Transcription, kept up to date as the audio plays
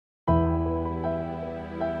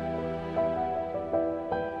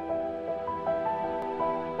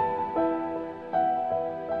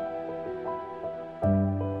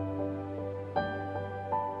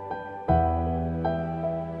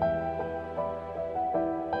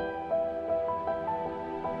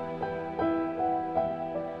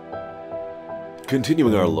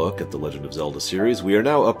Continuing our look at the Legend of Zelda series, we are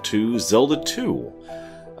now up to Zelda 2,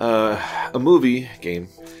 a movie game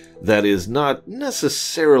that is not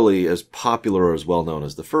necessarily as popular or as well known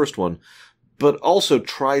as the first one, but also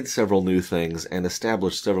tried several new things and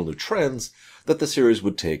established several new trends that the series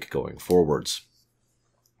would take going forwards.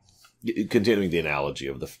 Continuing the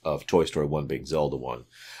analogy of Toy Story 1 being Zelda 1.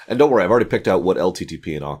 And don't worry, I've already picked out what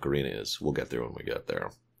LTTP and Ocarina is. We'll get there when we get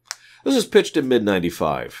there. This was pitched in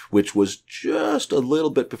mid-95, which was just a little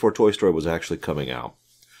bit before Toy Story was actually coming out.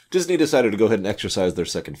 Disney decided to go ahead and exercise their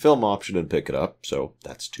second film option and pick it up, so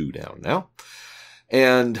that's 2 down now.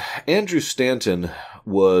 And Andrew Stanton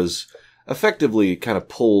was effectively kind of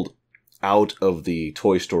pulled out of the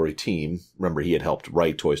Toy Story team. Remember, he had helped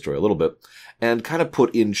write Toy Story a little bit, and kind of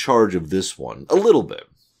put in charge of this one a little bit.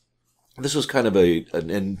 This was kind of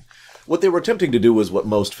and what they were attempting to do was what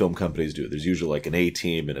most film companies do. There's usually like an A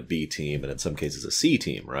team and a B team, and in some cases a C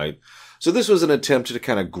team, right? So this was an attempt to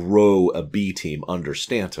kind of grow a B team under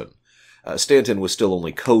Stanton. Stanton was still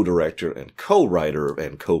only co-director and co-writer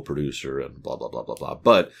and co-producer and blah, blah, blah, blah, blah.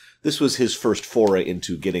 But this was his first foray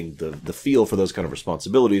into getting the feel for those kind of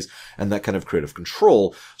responsibilities and that kind of creative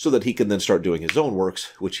control so that he can then start doing his own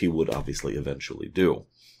works, which he would obviously eventually do.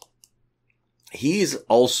 He's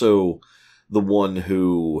also the one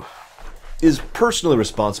who is personally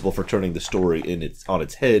responsible for turning the story on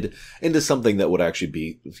its head into something that would actually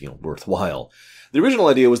be, worthwhile. The original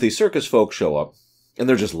idea was these circus folk show up, and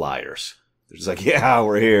they're just liars. They're just like, yeah,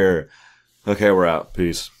 we're here. Okay, we're out.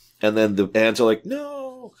 Peace. And then the ants are like,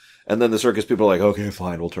 no. And then the circus people are like, okay,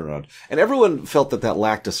 fine, we'll turn it on. And everyone felt that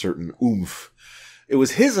lacked a certain oomph. It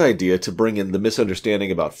was his idea to bring in the misunderstanding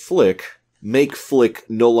about Flick, make Flick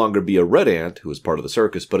no longer be a red ant, who was part of the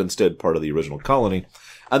circus, but instead part of the original colony,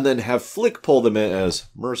 and then have Flick pull them in as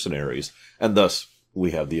mercenaries, and thus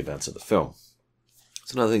we have the events of the film.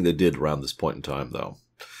 It's another thing they did around this point in time, though.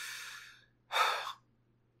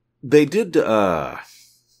 They did, they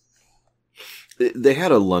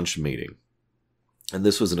had a lunch meeting, and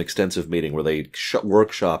this was an extensive meeting where they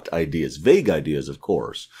workshopped ideas, vague ideas, of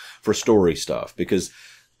course, for story stuff, because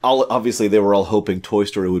obviously they were all hoping Toy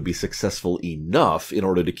Story would be successful enough in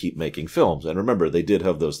order to keep making films. And remember, they did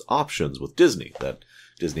have those options with Disney that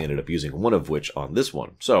Disney ended up using, one of which on this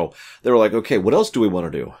one. So they were like, okay, what else do we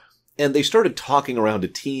want to do? And they started talking around a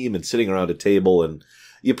team and sitting around a table, and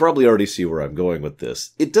you probably already see where I'm going with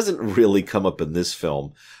this. It doesn't really come up in this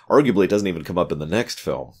film. Arguably, it doesn't even come up in the next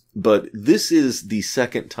film. But this is the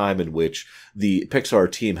second time in which the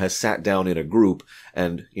Pixar team has sat down in a group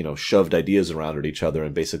and, shoved ideas around at each other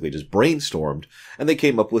and basically just brainstormed. And they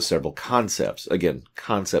came up with several concepts. Again,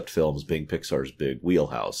 concept films being Pixar's big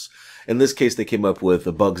wheelhouse. In this case, they came up with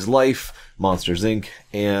A Bug's Life, Monsters, Inc.,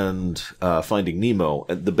 and Finding Nemo,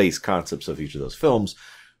 the base concepts of each of those films,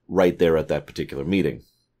 right there at that particular meeting.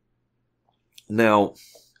 Now,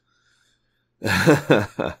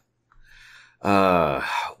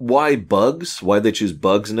 why Bugs? Why'd they choose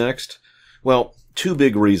Bugs next? Well, 2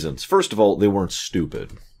 big reasons. First of all, they weren't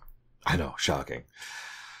stupid. I know, shocking.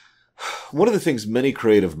 One of the things many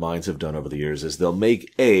creative minds have done over the years is they'll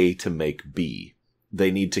make A to make B. They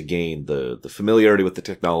need to gain the familiarity with the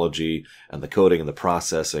technology and the coding and the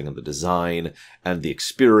processing and the design and the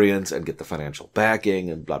experience and get the financial backing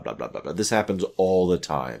and blah, blah, blah, blah, blah. This happens all the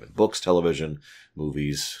time in books, television,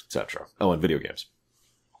 movies, etc. Oh, and video games.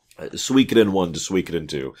 Suikoden 1 to Suikoden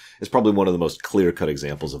 2 is probably one of the most clear-cut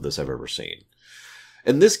examples of this I've ever seen.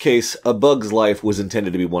 In this case, A Bug's Life was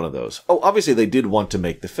intended to be one of those. Oh, obviously they did want to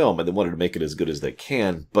make the film, and they wanted to make it as good as they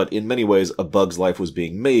can, but in many ways, A Bug's Life was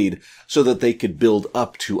being made so that they could build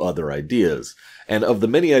up to other ideas. And of the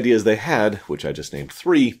many ideas they had, which I just named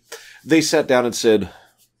 3, they sat down and said,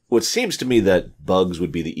 well, it seems to me that bugs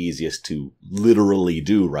would be the easiest to literally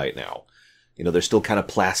do right now. They're still kind of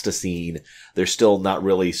plasticine. They're still not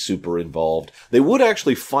really super involved. They would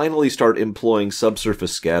actually finally start employing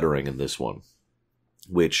subsurface scattering in this one,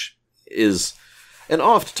 which is an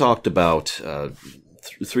oft talked about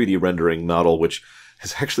 3D rendering model, which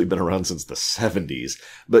has actually been around since the 70s,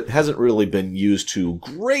 but hasn't really been used to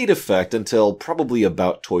great effect until probably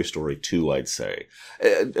about Toy Story 2, I'd say.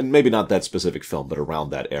 And maybe not that specific film, but around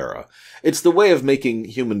that era. It's the way of making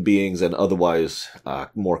human beings and otherwise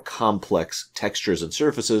more complex textures and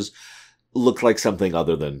surfaces look like something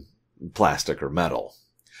other than plastic or metal.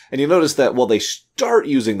 And you notice that while they start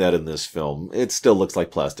using that in this film, it still looks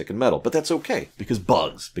like plastic and metal. But that's okay, because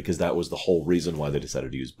that was the whole reason why they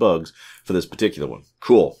decided to use bugs for this particular one.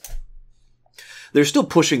 Cool. They're still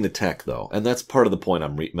pushing the tech, though, and that's part of the point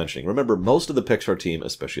I'm mentioning. Remember, most of the Pixar team,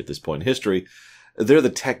 especially at this point in history, they're the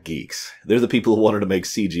tech geeks. They're the people who wanted to make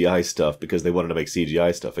CGI stuff because they wanted to make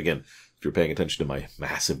CGI stuff. Again, if you're paying attention to my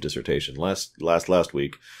massive dissertation last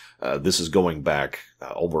week, this is going back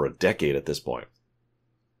over a decade at this point.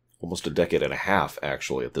 Almost a decade and a half,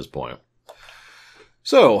 actually, at this point.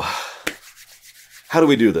 So, how do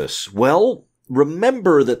we do this? Well,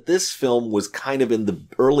 remember that this film was kind of in the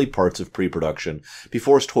early parts of pre-production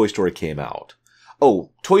before Toy Story came out.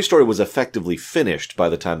 Oh, Toy Story was effectively finished by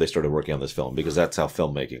the time they started working on this film, because that's how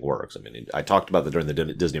filmmaking works. I mean, I talked about that during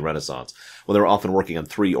the Disney Renaissance, when they were often working on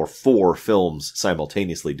 3 or 4 films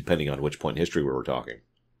simultaneously, depending on which point in history we were talking.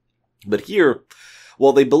 But here,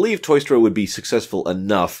 while they believed Toy Story would be successful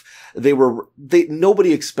enough,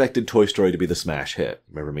 nobody expected Toy Story to be the smash hit.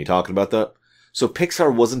 Remember me talking about that? So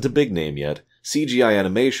Pixar wasn't a big name yet, CGI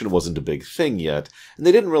animation wasn't a big thing yet, and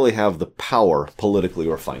they didn't really have the power, politically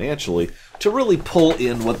or financially, to really pull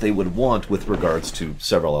in what they would want with regards to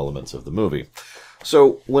several elements of the movie.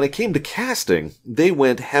 So when it came to casting, they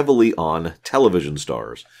went heavily on television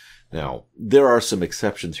stars. Now, there are some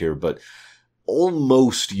exceptions here, but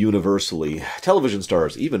almost universally, television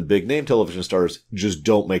stars, even big-name television stars, just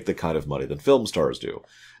don't make the kind of money that film stars do.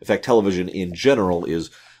 In fact, television in general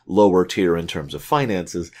is lower tier in terms of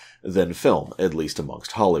finances than film, at least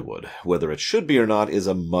amongst Hollywood. Whether it should be or not is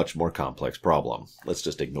a much more complex problem. Let's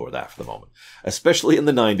just ignore that for the moment. Especially in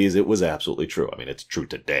the 90s, it was absolutely true. I mean, it's true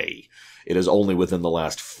today. It is only within the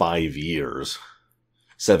last 5 years,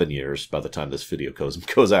 7 years, by the time this video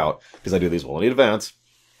goes out, because I do these well in advance,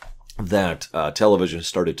 that television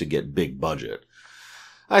started to get big budget.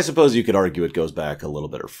 I suppose you could argue it goes back a little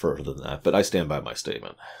bit or further than that, but I stand by my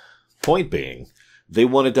statement. Point being, they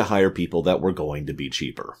wanted to hire people that were going to be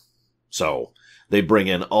cheaper. So, they bring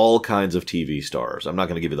in all kinds of TV stars. I'm not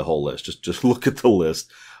going to give you the whole list. Just look at the list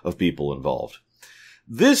of people involved.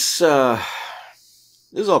 This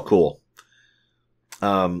is all cool.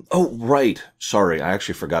 Oh, right. Sorry, I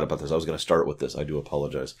actually forgot about this. I was going to start with this. I do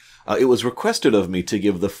apologize. It was requested of me to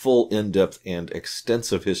give the full in-depth and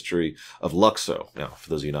extensive history of Luxo. Now, for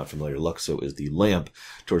those of you not familiar, Luxo is the lamp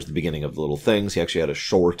towards the beginning of Little Things. He actually had a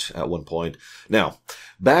short at one point. Now,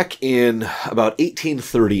 back in about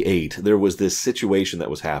 1838, there was this situation that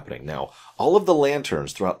was happening. Now, all of the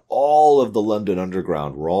lanterns throughout all of the London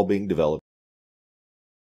Underground were all being developed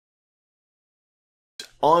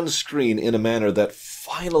on screen in a manner that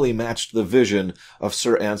finally matched the vision of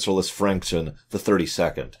Sir Anselus Frankton the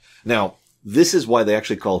 32nd. Now, this is why they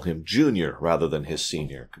actually call him Junior rather than his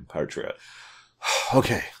senior compatriot.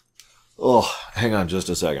 Okay. Oh, hang on just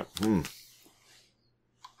a second.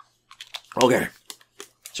 Okay.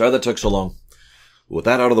 Sorry that took so long. With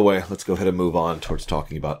that out of the way, let's go ahead and move on towards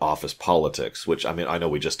talking about office politics, which, I mean, I know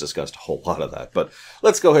we just discussed a whole lot of that, but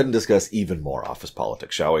let's go ahead and discuss even more office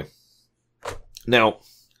politics, shall we? Now,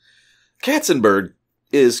 Katzenberg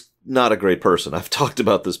is not a great person. I've talked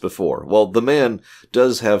about this before. While the man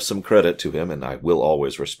does have some credit to him, and I will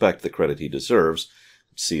always respect the credit he deserves,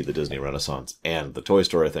 see the Disney Renaissance and the Toy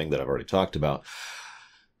Story thing that I've already talked about,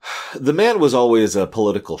 the man was always a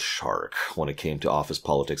political shark when it came to office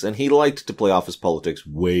politics, and he liked to play office politics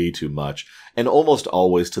way too much, and almost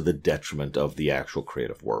always to the detriment of the actual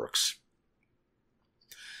creative works.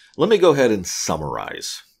 Let me go ahead and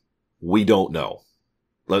summarize. We don't know.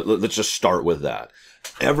 Let's just start with that.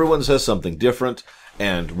 Everyone says something different,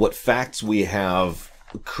 and what facts we have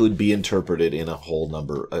could be interpreted in a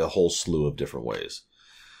whole slew of different ways.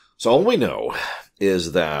 So all we know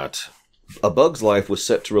is that A Bug's Life was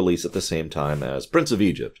set to release at the same time as Prince of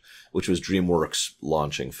Egypt, which was DreamWorks'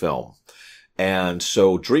 launching film. And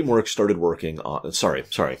so DreamWorks started working on... Sorry.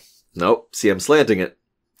 No, see, I'm slanting it.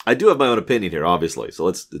 I do have my own opinion here, obviously. So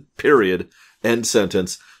let's... Period. End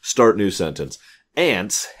sentence. Start new sentence.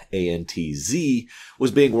 Ants, A-N-T-Z,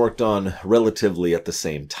 was being worked on relatively at the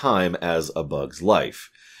same time as A Bug's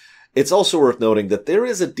Life. It's also worth noting that there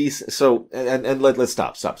is a decent... So, and let's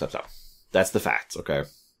stop. That's the facts, okay?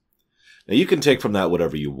 Now, you can take from that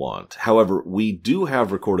whatever you want. However, we do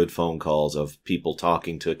have recorded phone calls of people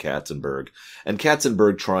talking to Katzenberg, and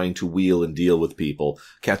Katzenberg trying to wheel and deal with people.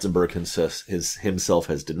 Katzenberg himself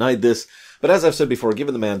has denied this, but as I've said before,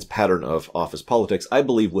 given the man's pattern of office politics, I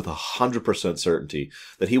believe with 100% certainty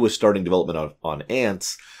that he was starting development on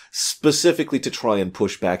Ants specifically to try and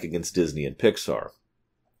push back against Disney and Pixar.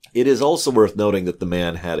 It is also worth noting that the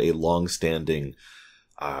man had a long-standing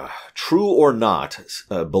true or not,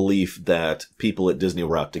 belief that people at Disney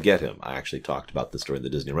were out to get him. I actually talked about this during the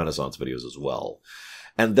Disney Renaissance videos as well.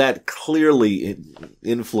 And that clearly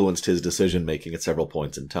influenced his decision-making at several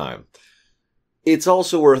points in time. It's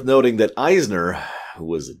also worth noting that Eisner, who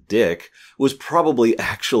was a dick, was probably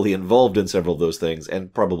actually involved in several of those things,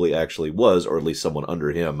 and probably actually was, or at least someone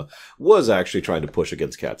under him, was actually trying to push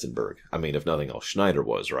against Katzenberg. I mean, if nothing else, Schneider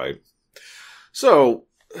was, right? So,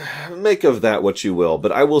 make of that what you will,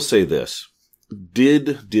 but I will say this.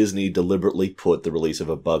 Did Disney deliberately put the release of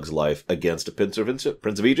A Bug's Life against A Prince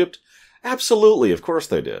of Egypt? Absolutely, of course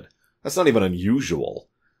they did. That's not even unusual.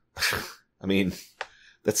 I mean,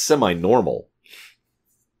 that's semi-normal.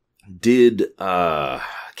 Did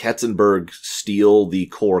Katzenberg steal the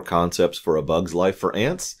core concepts for A Bug's Life for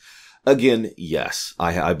ants? Again, yes.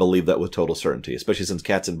 I believe that with total certainty, especially since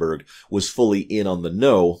Katzenberg was fully in on the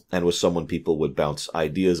know and was someone people would bounce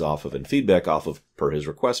ideas off of and feedback off of, per his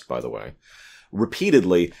request, by the way,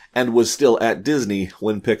 repeatedly, and was still at Disney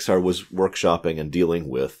when Pixar was workshopping and dealing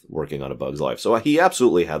with working on A Bug's Life. So he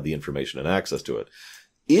absolutely had the information and access to it.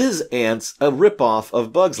 Is Ants a ripoff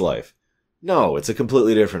of Bug's Life? No, it's a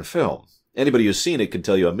completely different film. Anybody who's seen it can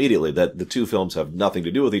tell you immediately that the two films have nothing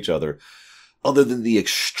to do with each other, other than the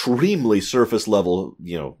extremely surface level,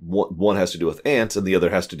 one has to do with ants and the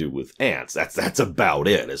other has to do with ants. That's about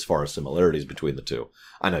it as far as similarities between the two.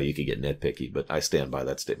 I know you could get nitpicky, but I stand by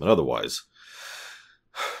that statement otherwise.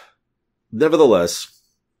 Nevertheless,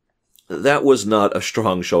 that was not a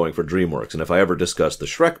strong showing for DreamWorks, and if I ever discuss the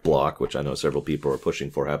Shrek block, which I know several people are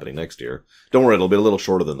pushing for happening next year, don't worry, it'll be a little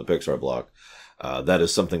shorter than the Pixar block. That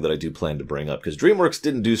is something that I do plan to bring up, because DreamWorks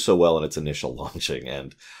didn't do so well in its initial launching,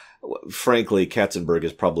 and frankly, Katzenberg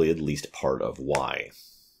is probably at least part of why.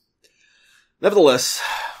 Nevertheless,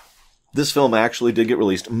 this film actually did get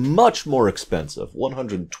released much more expensive,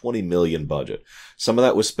 $120 million budget. Some of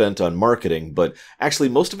that was spent on marketing, but actually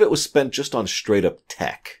most of it was spent just on straight-up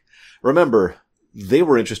tech. Remember, they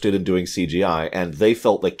were interested in doing CGI, and they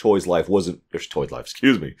felt like Toy Story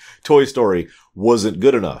wasn't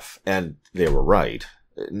good enough, and they were right.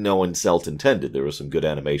 No insult intended. There was some good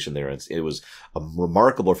animation there, and it was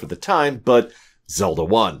remarkable for the time, but Zelda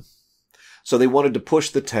won. So they wanted to push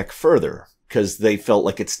the tech further, because they felt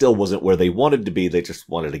like it still wasn't where they wanted to be. They just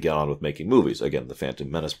wanted to get on with making movies. Again, the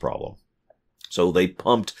Phantom Menace problem. So they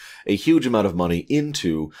pumped a huge amount of money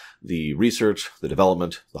into the research, the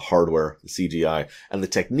development, the hardware, the CGI, and the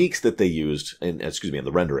techniques that they used, and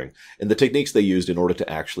the rendering, and the techniques they used in order to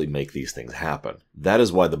actually make these things happen. That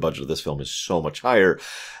is why the budget of this film is so much higher,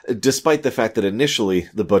 despite the fact that initially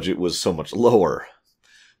the budget was so much lower.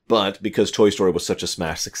 But because Toy Story was such a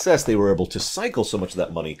smash success, they were able to cycle so much of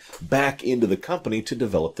that money back into the company to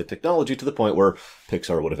develop the technology to the point where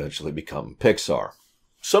Pixar would eventually become Pixar.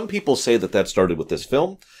 Some people say that started with this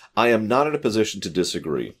film. I am not in a position to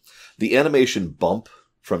disagree. The animation bump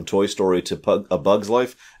from Toy Story to A Bug's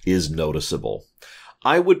Life is noticeable.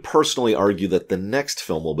 I would personally argue that the next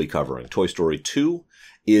film we'll be covering, Toy Story 2,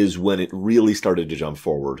 is when it really started to jump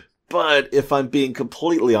forward. But if I'm being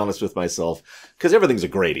completely honest with myself, because everything's a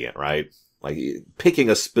gradient, right? Like, picking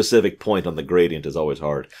a specific point on the gradient is always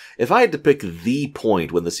hard. If I had to pick the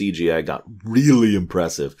point when the CGI got really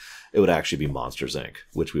impressive, it would actually be Monsters, Inc.,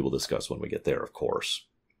 which we will discuss when we get there, of course.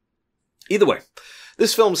 Either way,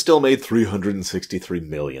 this film still made $363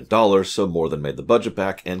 million, so more than made the budget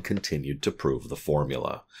back, and continued to prove the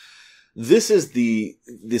formula. This is the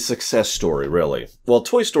success story, really. While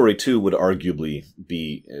Toy Story 2 would arguably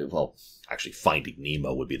be, actually Finding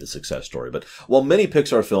Nemo would be the success story, but while many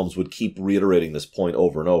Pixar films would keep reiterating this point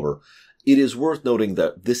over and over, it is worth noting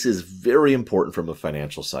that this is very important from a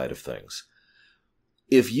financial side of things.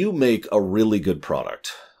 If you make a really good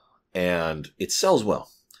product, and it sells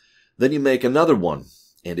well, then you make another one,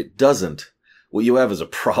 and it doesn't, what you have is a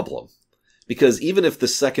problem. Because even if the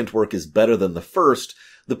second work is better than the first,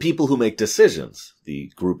 the people who make decisions,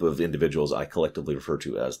 the group of individuals I collectively refer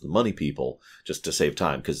to as the money people, just to save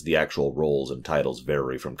time, because the actual roles and titles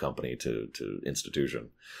vary from company to institution.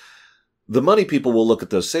 The money people will look at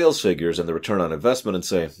those sales figures and the return on investment and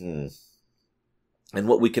say, And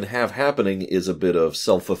what we can have happening is a bit of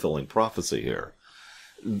self-fulfilling prophecy here.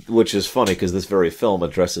 Which is funny, because this very film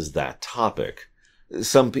addresses that topic.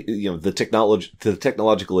 The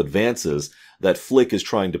technological advances that Flick is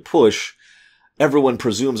trying to push, everyone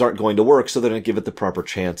presumes aren't going to work, so they don't give it the proper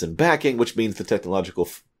chance and backing, which means the technological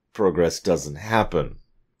progress doesn't happen.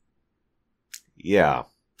 Yeah.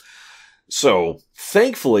 So,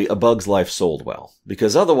 thankfully, A Bug's Life sold well,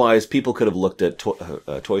 because otherwise people could have looked at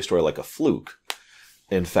Toy Story like a fluke.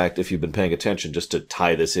 In fact, if you've been paying attention, just to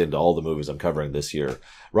tie this into all the movies I'm covering this year,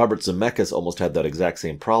 Robert Zemeckis almost had that exact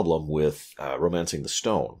same problem with Romancing the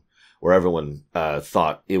Stone, where everyone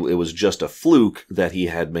thought it was just a fluke that he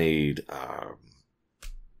had made...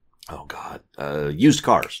 Used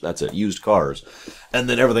Cars. That's it, Used Cars. And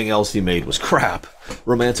then everything else he made was crap.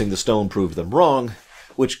 Romancing the Stone proved them wrong,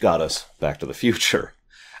 which got us Back to the Future.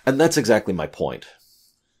 And that's exactly my point.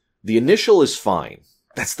 The initial is fine.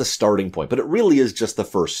 That's the starting point, but it really is just the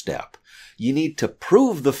first step. You need to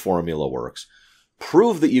prove the formula works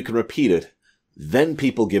prove that you can repeat it, then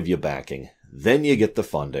people give you backing. Then you get the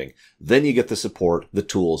funding. Then you get the support, the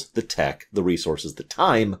tools, the tech, the resources, the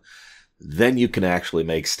time. Then you can actually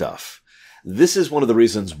make stuff. This is one of the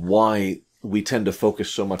reasons why we tend to focus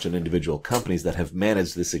so much on individual companies that have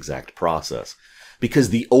managed this exact process. Because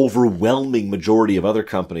the overwhelming majority of other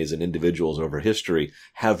companies and individuals over history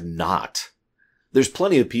have not. There's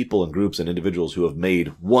plenty of people and groups and individuals who have made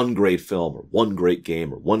one great film or one great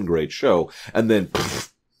game or one great show, and then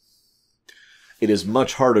it is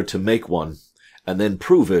much harder to make one and then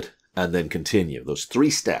prove it and then continue. Those 3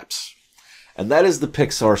 steps. And that is the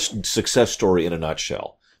Pixar success story in a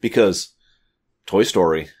nutshell. Because Toy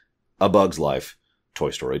Story, A Bug's Life, Toy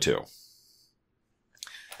Story 2.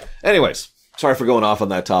 Anyways, sorry for going off on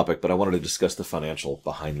that topic, but I wanted to discuss the financial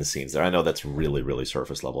behind the scenes there. I know that's really, really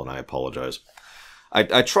surface level, and I apologize.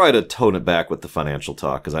 I try to tone it back with the financial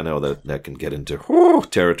talk, because I know that can get into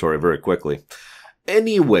territory very quickly.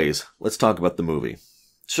 Anyways, let's talk about the movie.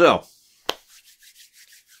 So,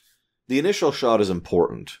 the initial shot is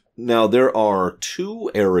important. Now, there are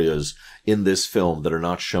 2 areas in this film that are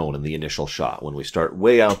not shown in the initial shot. When we start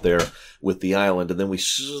way out there with the island, and then we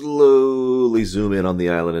slowly zoom in on the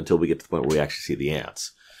island until we get to the point where we actually see the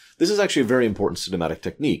ants. This is actually a very important cinematic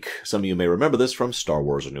technique. Some of you may remember this from Star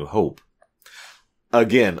Wars A New Hope.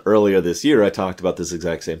 Again, earlier this year, I talked about this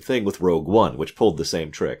exact same thing with Rogue One, which pulled the same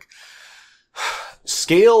trick.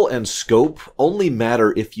 Scale and scope only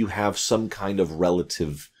matter if you have some kind of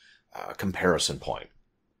relative comparison point.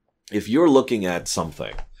 If you're looking at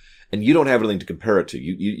something and you don't have anything to compare it to,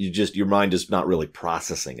 your mind is not really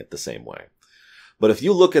processing it the same way. But if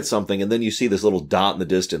you look at something and then you see this little dot in the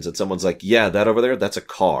distance and someone's like, yeah, that over there, that's a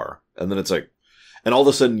car. And then it's like, and all of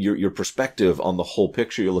a sudden your perspective on the whole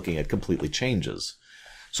picture you're looking at completely changes.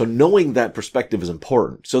 So knowing that perspective is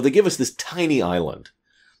important. So they give us this tiny island.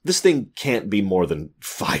 This thing can't be more than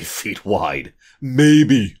 5 feet wide.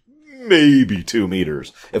 Maybe 2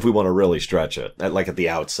 meters if we want to really stretch it, like at the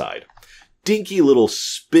outside. Dinky little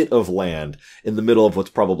spit of land in the middle of what's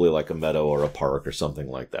probably like a meadow or a park or something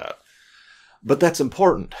like that. But that's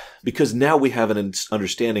important because now we have an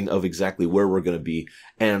understanding of exactly where we're going to be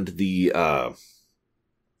and the,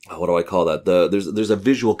 what do I call that? There's a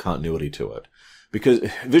visual continuity to it. Because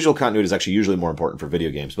visual continuity is actually usually more important for video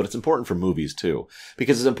games, but it's important for movies too.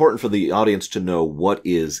 Because it's important for the audience to know what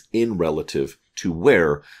is in relative to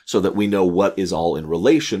where, so that we know what is all in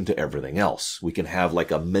relation to everything else. We can have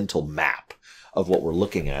like a mental map of what we're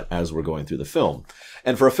looking at as we're going through the film.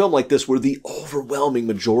 And for a film like this, where the overwhelming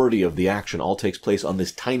majority of the action all takes place on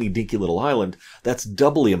this tiny, dinky little island, that's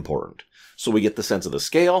doubly important. So we get the sense of the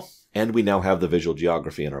scale, and we now have the visual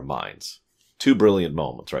geography in our minds. 2 brilliant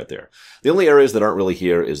moments right there. The only areas that aren't really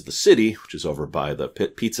here is the city, which is over by the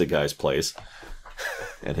pizza guy's place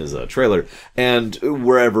and his trailer, and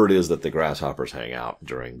wherever it is that the grasshoppers hang out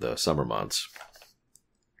during the summer months.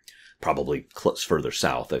 Probably further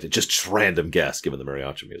south. If it's just random guess, given the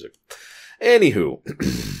mariachi music. Anywho,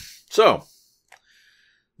 so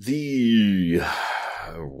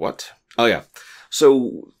what? Oh yeah.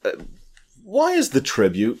 So why is the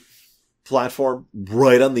tribute platform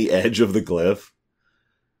right on the edge of the cliff?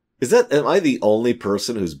 Am I the only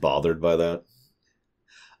person who's bothered by that?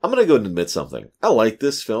 I'm going to go and admit something. I like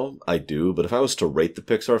this film. I do. But if I was to rate the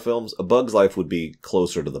Pixar films, A Bug's Life would be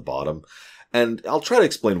closer to the bottom. And I'll try to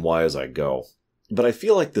explain why as I go. But I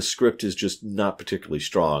feel like the script is just not particularly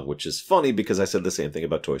strong, which is funny because I said the same thing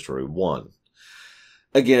about Toy Story 1.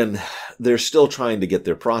 Again, they're still trying to get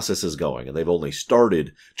their processes going, and they've only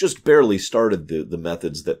just barely started the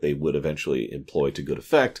methods that they would eventually employ to good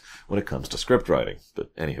effect when it comes to script writing.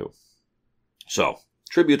 But anywho. So,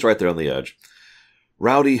 tributes right there on the edge.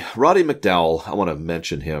 Roddy McDowell, I want to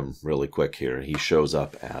mention him really quick here. He shows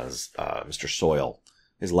up as Mr. Soil,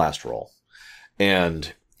 his last role.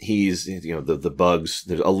 And he's, the bugs,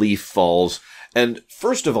 a leaf falls. And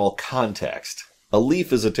first of all, context. A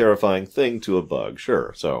leaf is a terrifying thing to a bug,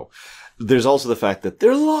 sure. So there's also the fact that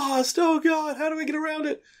they're lost. Oh God, how do we get around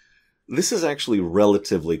it? This is actually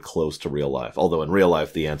relatively close to real life. Although in real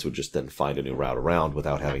life, the ants would just then find a new route around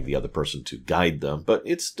without having the other person to guide them. But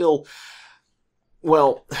it's still,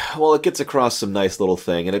 well, it gets across some nice little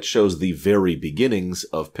thing, and it shows the very beginnings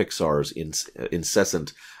of Pixar's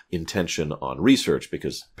incessant intention on research,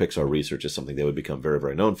 because Pixar research is something they would become very,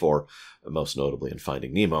 very known for, most notably in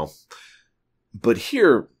Finding Nemo. But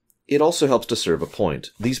here, it also helps to serve a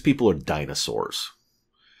point. These people are dinosaurs.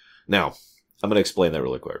 Now, I'm going to explain that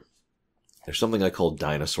really quick. There's something I call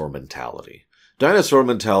dinosaur mentality. Dinosaur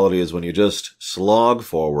mentality is when you just slog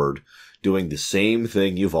forward, doing the same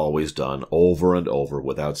thing you've always done over and over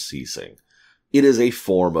without ceasing. It is a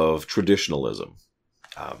form of traditionalism.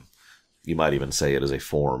 You might even say it is a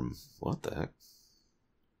form. What the heck?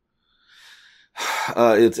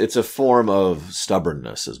 It's a form of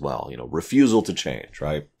stubbornness as well. Refusal to change,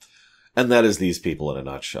 right? And that is these people in a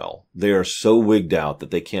nutshell. They are so wigged out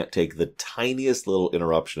that they can't take the tiniest little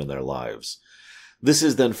interruption in their lives. This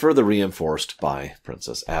is then further reinforced by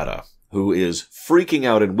Princess Ada, who is freaking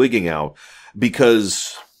out and wigging out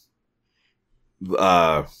because,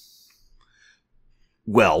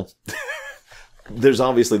 there's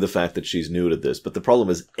obviously the fact that she's new to this, but the problem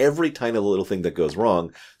is every tiny little thing that goes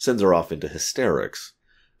wrong sends her off into hysterics,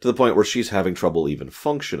 to the point where she's having trouble even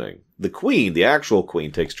functioning. The queen, the actual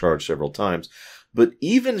queen, takes charge several times, but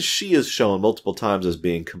even she is shown multiple times as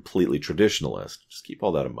being completely traditionalist. Just keep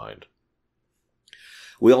all that in mind.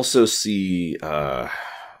 We also see,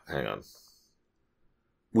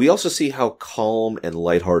 We also see how calm and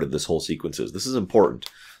lighthearted this whole sequence is. This is important.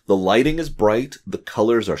 The lighting is bright, the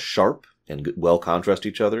colors are sharp and well contrast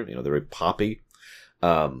each other. They're very poppy.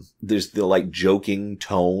 There's the joking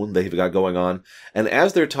tone they've got going on. And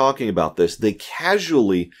as they're talking about this, they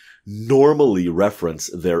casually, normally reference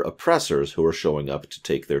their oppressors who are showing up to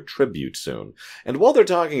take their tribute soon. And while they're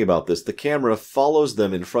talking about this, the camera follows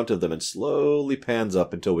them in front of them and slowly pans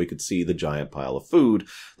up until we could see the giant pile of food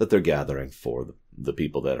that they're gathering for the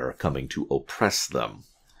people that are coming to oppress them.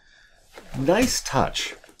 Nice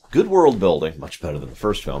touch. Good world building, much better than the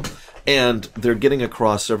first film, and they're getting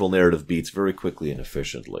across several narrative beats very quickly and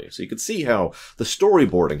efficiently. So you can see how the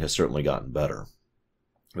storyboarding has certainly gotten better.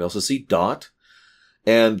 We also see Dot,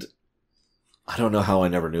 and I don't know how I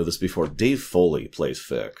never knew this before. Dave Foley plays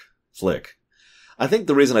Flick. I think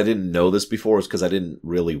the reason I didn't know this before is because I didn't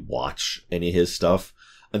really watch any of his stuff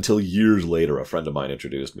until years later. A friend of mine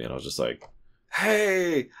introduced me, and I was just like,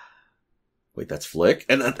 hey, wait, that's Flick?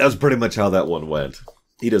 And that was pretty much how that one went.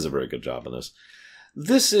 He does a very good job in this.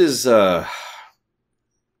 This is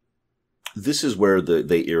where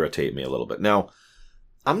they irritate me a little bit. Now,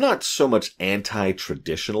 I'm not so much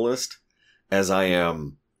anti-traditionalist as I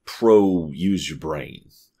am pro-use your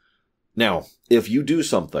brain. Now, if you do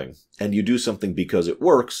something, and you do something because it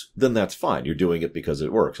works, then that's fine. You're doing it because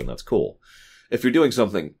it works, and that's cool. If you're doing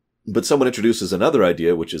something, but someone introduces another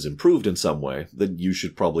idea which is improved in some way, then you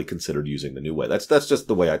should probably consider using the new way. That's just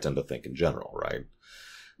the way I tend to think in general, right?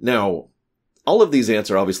 Now, all of these ants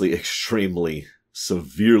are obviously extremely,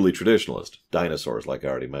 severely traditionalist. Dinosaurs, like I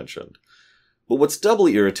already mentioned. But what's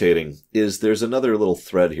doubly irritating is there's another little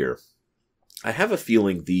thread here. I have a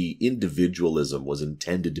feeling the individualism was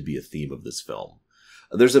intended to be a theme of this film.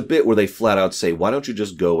 There's a bit where they flat out say, why don't you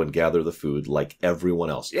just go and gather the food like everyone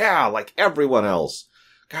else? Yeah, like everyone else.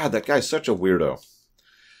 God, that guy's such a weirdo.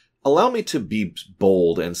 Allow me to be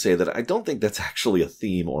bold and say that I don't think that's actually a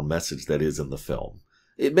theme or message that is in the film.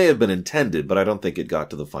 It may have been intended, but I don't think it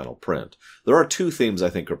got to the final print. There are two themes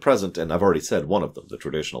I think are present, and I've already said one of them, the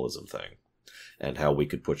traditionalism thing, and how we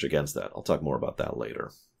could push against that. I'll talk more about that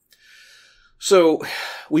later. So,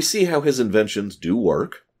 we see how his inventions do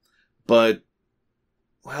work, but,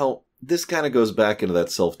 well, this kind of goes back into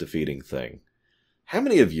that self-defeating thing. How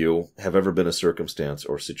many of you have ever been in a circumstance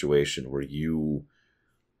or situation where you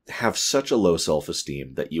have such a low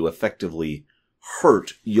self-esteem that you effectively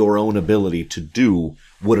hurt your own ability to do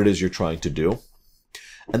what it is you're trying to do?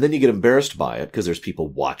 And then you get embarrassed by it because there's people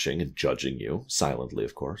watching and judging you, silently,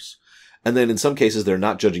 of course. And then in some cases, they're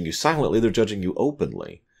not judging you silently, they're judging you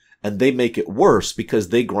openly. And they make it worse because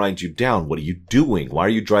they grind you down. What are you doing? Why are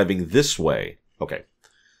you driving this way? Okay.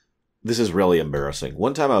 This is really embarrassing.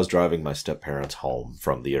 One time I was driving my step-parents home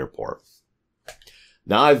from the airport.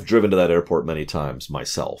 Now, I've driven to that airport many times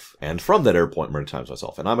myself, and from that airport many times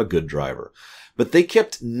myself, and I'm a good driver. But they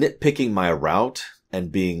kept nitpicking my route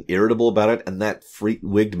and being irritable about it, and that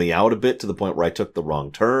wigged me out a bit to the point where I took the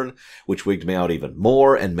wrong turn, which wigged me out even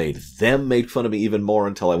more and made them make fun of me even more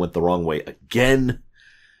until I went the wrong way again.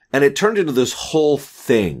 And it turned into this whole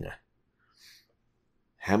thing.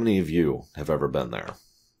 How many of you have ever been there?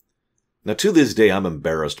 Now, to this day, I'm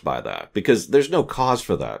embarrassed by that, because there's no cause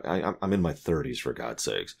for that. I'm in my 30s, for God's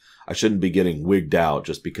sakes. I shouldn't be getting wigged out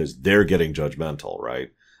just because they're getting judgmental,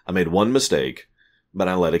 right? I made one mistake, but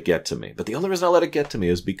I let it get to me. But the only reason I let it get to me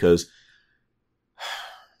is because,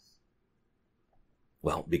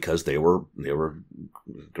 well, because they were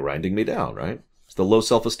grinding me down, right? It's the low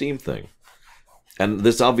self-esteem thing. And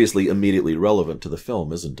this obviously immediately relevant to the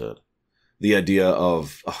film, isn't it? The idea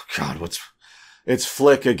of, oh God, it's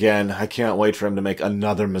Flick again. I can't wait for him to make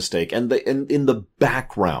another mistake. And in the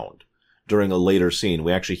background, during a later scene,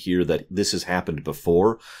 we actually hear that this has happened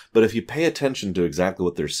before. But if you pay attention to exactly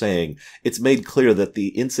what they're saying, it's made clear that the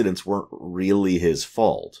incidents weren't really his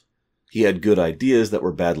fault. He had good ideas that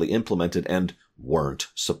were badly implemented, and weren't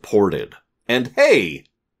supported. And hey!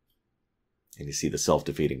 And you see the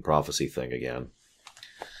self-defeating prophecy thing again.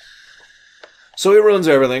 So he ruins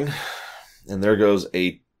everything. And there goes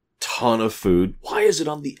a ton of food. Why is it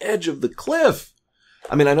on the edge of the cliff?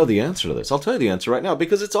 I mean, I know the answer to this. I'll tell you the answer right now,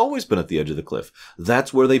 because it's always been at the edge of the cliff.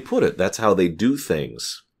 That's where they put it. That's how they do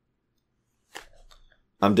things.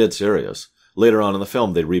 I'm dead serious. Later on in the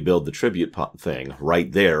film, they rebuild the tribute thing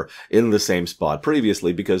right there in the same spot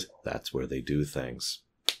previously, because that's where they do things.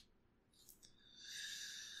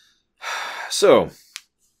 So,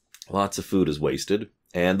 lots of food is wasted,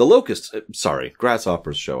 and the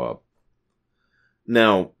grasshoppers show up.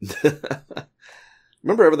 Now,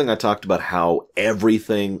 remember everything I talked about, how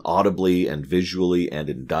everything audibly and visually and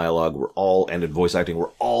in dialogue and in voice acting,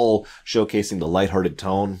 we're all showcasing the lighthearted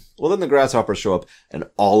tone? Well, then the grasshoppers show up and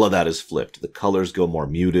all of that is flipped. The colors go more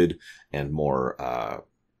muted and more,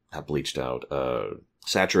 not bleached out,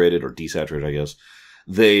 saturated or desaturated, I guess.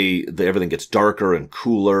 Everything gets darker and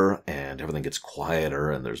cooler and everything gets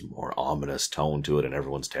quieter and there's more ominous tone to it and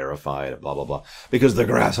everyone's terrified and blah, blah, blah. Because the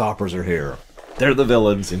grasshoppers are here. They're the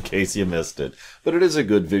villains, in case you missed it. But it is a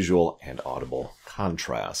good visual and audible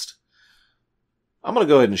contrast. I'm going to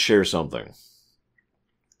go ahead and share something.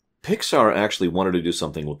 Pixar actually wanted to do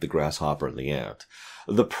something with the grasshopper and the ant.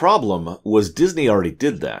 The problem was Disney already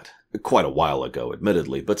did that. Quite a while ago,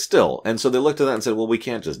 admittedly, but still. And so they looked at that and said, well, we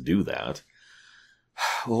can't just do that.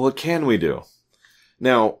 Well, what can we do?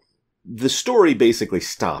 Now, the story basically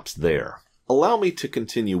stops there. Allow me to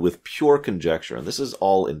continue with pure conjecture, and this is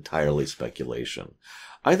all entirely speculation.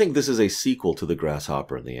 I think this is a sequel to The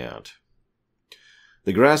Grasshopper and the Ant.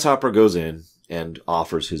 The grasshopper goes in and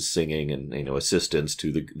offers his singing and, assistance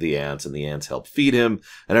to the ants, and the ants help feed him,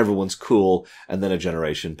 and everyone's cool, and then a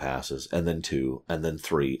generation passes, and then 2, and then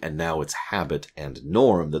 3, and now it's habit and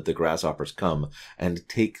norm that the grasshoppers come and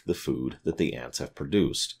take the food that the ants have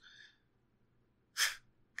produced.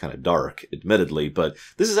 Kind of dark, admittedly, but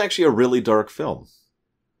this is actually a really dark film.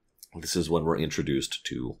 This is when we're introduced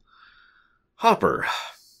to Hopper.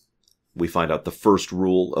 We find out the first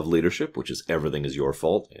rule of leadership, which is everything is your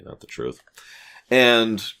fault, not the truth.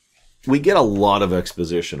 And we get a lot of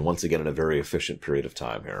exposition, once again, in a very efficient period of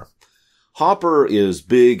time here. Hopper is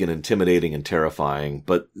big and intimidating and terrifying,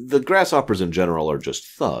 but the grasshoppers in general are just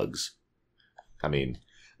thugs. I mean,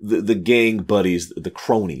 the gang buddies, the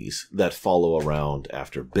cronies that follow around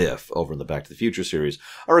after Biff over in the Back to the Future series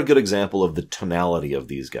are a good example of the tonality of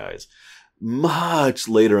these guys. Much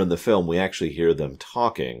later in the film, we actually hear them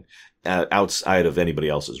talking outside of anybody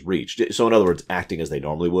else's reach. So in other words, acting as they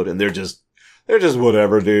normally would, and they're just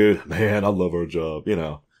whatever, dude. Man, I love our job,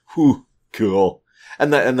 Whew, cool.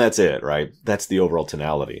 And that's it, right? That's the overall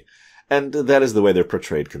tonality. And that is the way they're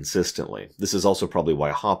portrayed consistently. This is also probably why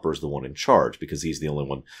Hopper's the one in charge, because he's the only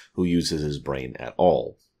one who uses his brain at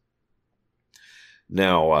all.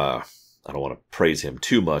 Now, I don't want to praise him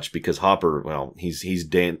too much, because Hopper, well, he's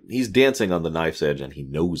dancing on the knife's edge, and he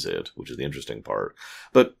knows it, which is the interesting part.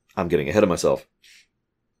 But I'm getting ahead of myself.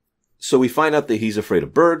 So we find out that he's afraid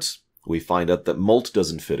of birds. We find out that Molt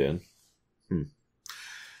doesn't fit in.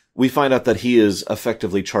 We find out that he is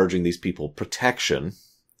effectively charging these people protection.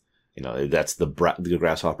 That's the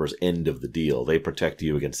grasshopper's end of the deal. They protect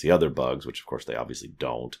you against the other bugs, which of course they obviously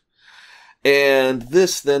don't. And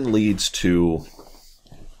this then leads to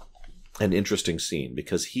an interesting scene,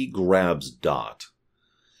 because he grabs Dot.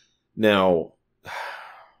 Now,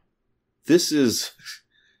 this is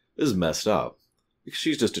messed up, because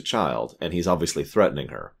she's just a child, and he's obviously threatening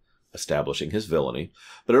her, establishing his villainy.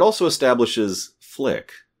 But it also establishes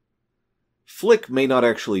Flick. Flick may not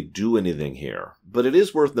actually do anything here, but it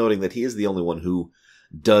is worth noting that he is the only one who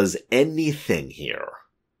does anything here.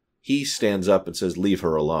 He stands up and says, leave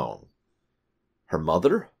her alone. Her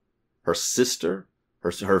mother? Her sister?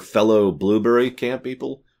 Her fellow Blueberry Camp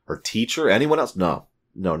people? Her teacher? Anyone else? No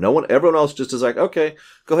one. Everyone else just is like, okay,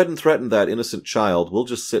 go ahead and threaten that innocent child. We'll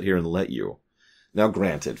just sit here and let you. Now,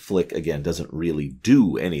 granted, Flick, again, doesn't really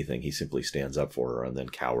do anything. He simply stands up for her and then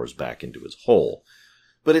cowers back into his hole.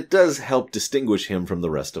 But it does help distinguish him from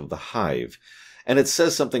the rest of the hive. And it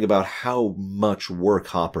says something about how much work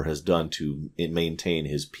Hopper has done to maintain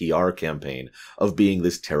his PR campaign of being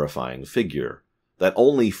this terrifying figure. That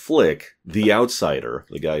only Flick, the outsider,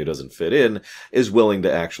 the guy who doesn't fit in, is willing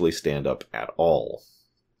to actually stand up at all.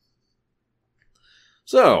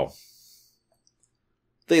 So,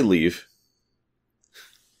 they leave.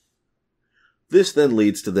 This then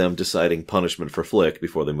leads to them deciding punishment for Flick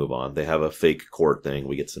before they move on. They have a fake court thing.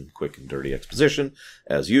 We get some quick and dirty exposition,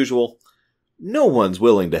 as usual. No one's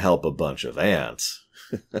willing to help a bunch of ants.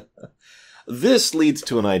 This leads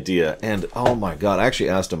to an idea, and oh my god, I actually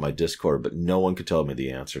asked on my Discord, but no one could tell me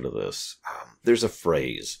the answer to this. There's a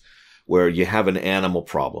phrase where you have an animal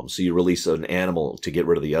problem, so you release an animal to get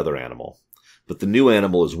rid of the other animal. But the new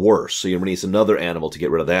animal is worse, so you release another animal to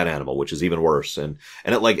get rid of that animal, which is even worse. And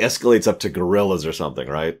it like escalates up to gorillas or something,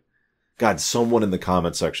 right? God, someone in the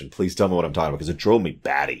comment section, please tell me what I'm talking about, because it drove me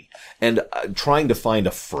batty. And trying to find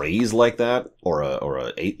a phrase like that, or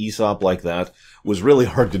a Aesop like that, was really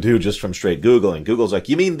hard to do just from straight Googling. Google's like,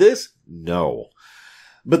 you mean this? No.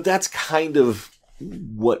 But that's kind of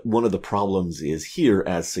what one of the problems is here,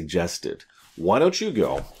 as suggested. Why don't you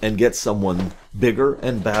go and get someone bigger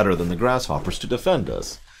and badder than the grasshoppers to defend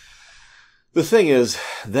us? The thing is,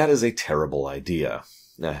 that is a terrible idea.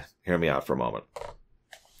 Hear me out for a moment.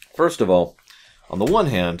 First of all, on the one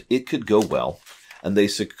hand, it could go well, and they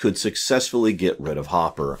could successfully get rid of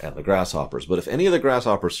Hopper and the grasshoppers. But if any of the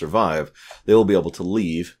grasshoppers survive, they will be able to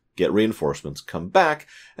leave, get reinforcements, come back,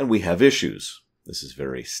 and we have issues. This is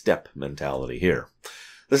very step mentality here.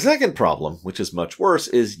 The second problem, which is much worse,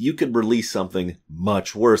 is you could release something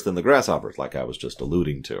much worse than the grasshoppers, like I was just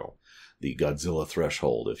alluding to. The Godzilla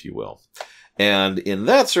threshold, if you will. And in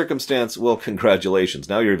that circumstance, well, congratulations.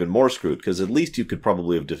 Now you're even more screwed, because at least you could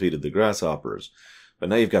probably have defeated the grasshoppers. But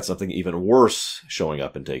now you've got something even worse showing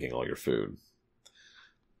up and taking all your food.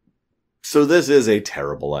 So this is a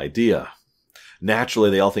terrible idea. Naturally,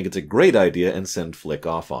 they all think it's a great idea and send Flick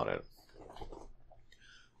off on it.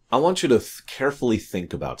 I want you to carefully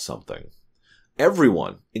think about something.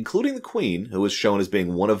 Everyone, including the Queen, who is shown as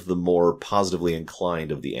being one of the more positively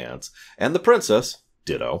inclined of the ants, and the Princess,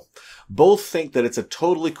 ditto, both think that it's a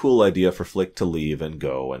totally cool idea for Flick to leave and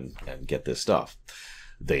go and get this stuff.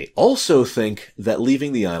 They also think that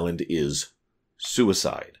leaving the island is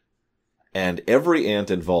suicide. And every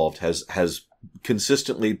ant involved has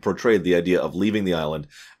consistently portrayed the idea of leaving the island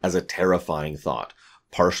as a terrifying thought.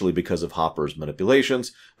 Partially because of Hopper's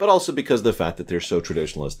manipulations, but also because of the fact that they're so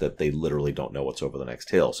traditionalist that they literally don't know what's over the next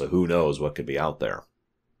hill. So who knows what could be out there.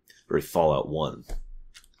 Very Fallout 1.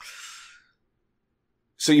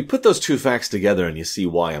 So you put those two facts together and you see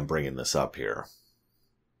why I'm bringing this up here.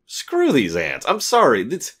 Screw these ants. I'm sorry.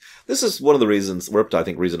 This is one of the reasons, we're up to, I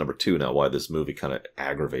think, reason number 2 now, why this movie kind of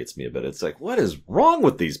aggravates me a bit. It's like, what is wrong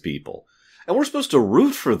with these people? And we're supposed to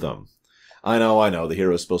root for them. I know, the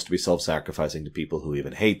hero is supposed to be self-sacrificing to people who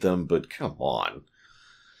even hate them, but come on.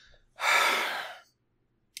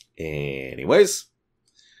 Anyways.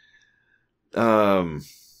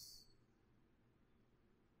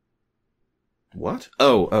 What?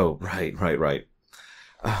 Oh, right.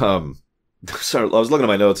 Sorry, I was looking at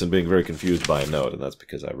my notes and being very confused by a note, and that's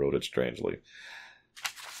because I wrote it strangely.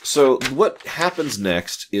 So what happens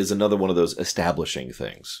next is another one of those establishing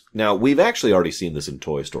things. Now, we've actually already seen this in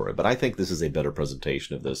Toy Story, but I think this is a better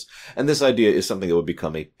presentation of this. And this idea is something that would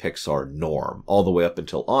become a Pixar norm, all the way up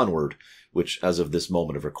until Onward, which, as of this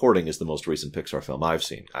moment of recording, is the most recent Pixar film I've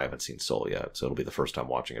seen. I haven't seen Soul yet, so it'll be the first time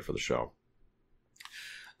watching it for the show.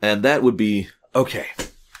 And that would be, okay,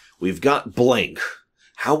 we've got Blank.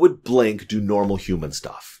 How would Blank do normal human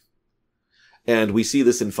stuff? And we see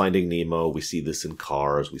this in Finding Nemo, we see this in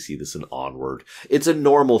Cars, we see this in Onward. It's a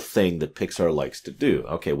normal thing that Pixar likes to do.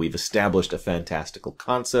 Okay, we've established a fantastical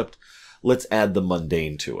concept. Let's add the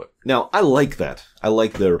mundane to it. Now, I like that. I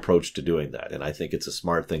like their approach to doing that, and I think it's a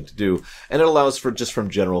smart thing to do, and it allows for just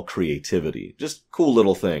from general creativity. Just cool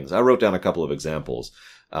little things. I wrote down a couple of examples.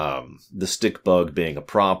 The stick bug being a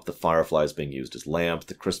prop, the fireflies being used as lamps,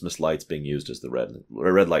 the Christmas lights being used as the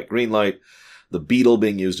red light, green light, the beetle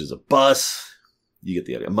being used as a bus. You get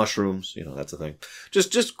the idea. Mushrooms, that's a thing.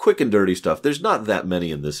 Just quick and dirty stuff. There's not that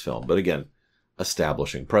many in this film, but again,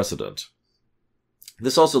 establishing precedent.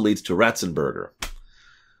 This also leads to Ratzenberger.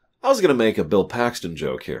 I was going to make a Bill Paxton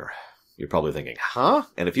joke here. You're probably thinking, huh?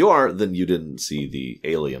 And if you are, then you didn't see the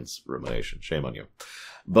Aliens Rumination. Shame on you.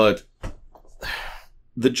 But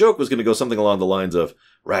the joke was going to go something along the lines of,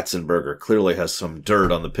 Ratzenberger clearly has some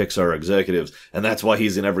dirt on the Pixar executives, and that's why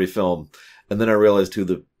he's in every film. And then I realized who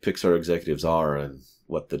the Pixar executives are and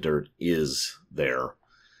what the dirt is there.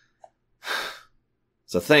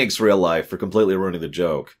 So thanks, real life, for completely ruining the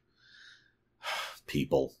joke.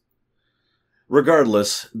 People.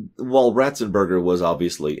 Regardless, while Ratzenberger was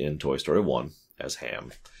obviously in Toy Story 1 as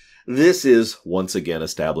Ham, this is once again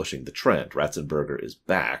establishing the trend. Ratzenberger is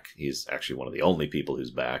back. He's actually one of the only people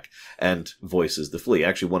who's back and voices the flea.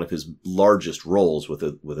 Actually, one of his largest roles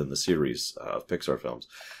within the series of Pixar films.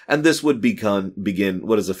 And this would begin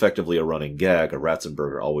what is effectively a running gag, a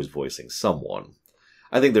Ratzenberger always voicing someone.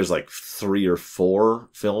 I think there's like 3 or 4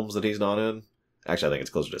 films that he's not in. Actually, I think it's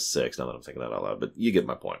closer to 6 now that I'm thinking that out loud, but you get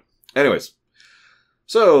my point. Anyways,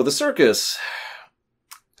 So, the circus.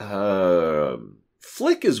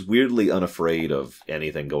 Flick is weirdly unafraid of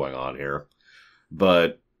anything going on here.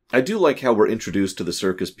 But I do like how we're introduced to the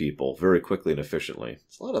circus people very quickly and efficiently.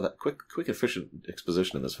 There's a lot of that quick, efficient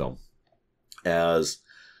exposition in this film. As,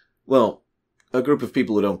 well, a group of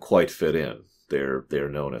people who don't quite fit in. They're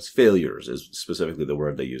known as failures, is specifically the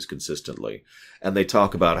word they use consistently. And they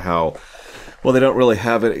talk about how, well, they don't really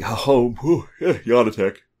have a home. Ooh, yeah, yawn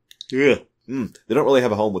attack. Yeah. They don't really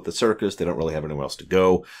have a home with the circus. They don't really have anywhere else to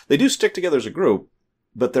go. They do stick together as a group,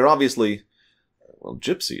 but they're obviously, well,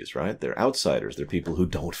 gypsies, right? They're outsiders. They're people who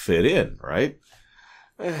don't fit in, right?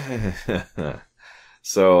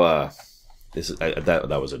 So,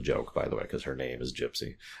 that was a joke, by the way, because her name is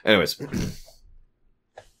Gypsy. Anyways.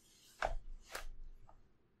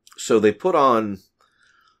 So they put on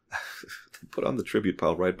the tribute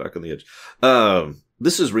pile right back on the edge.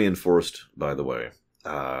 This is reinforced, by the way.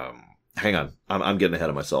 Hang on. I'm getting ahead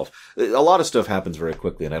of myself. A lot of stuff happens very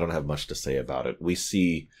quickly, and I don't have much to say about it. We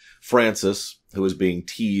see Francis, who is being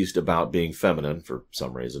teased about being feminine for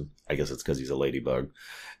some reason. I guess it's because he's a ladybug.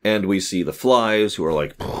 And we see the flies, who are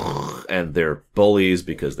like, and they're bullies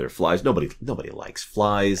because they're flies. Nobody likes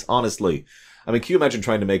flies, honestly. I mean, can you imagine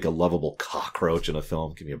trying to make a lovable cockroach in a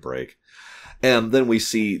film? Give me a break. And then we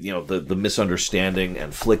see, the misunderstanding,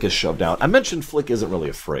 and Flick is shoved out. I mentioned Flick isn't really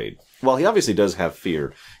afraid. Well, he obviously does have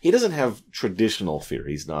fear. He doesn't have traditional fear.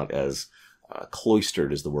 He's not as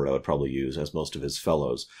cloistered, is the word I would probably use, as most of his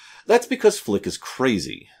fellows. That's because Flick is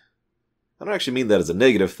crazy. I don't actually mean that as a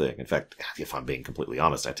negative thing. In fact, if I'm being completely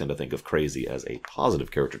honest, I tend to think of crazy as a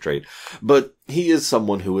positive character trait. But he is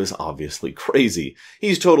someone who is obviously crazy.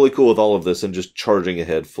 He's totally cool with all of this and just charging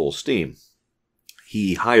ahead full steam.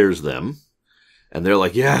 He hires them, and they're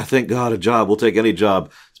like, yeah, thank God, a job. We'll take any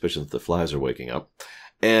job, especially if the flies are waking up.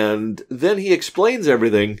 And then he explains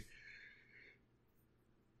everything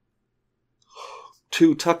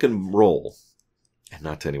to Tuck and Roll, and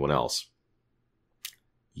not to anyone else.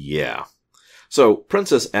 Yeah. So,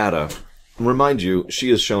 Princess Ada, remind you,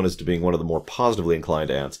 she is shown as to being one of the more positively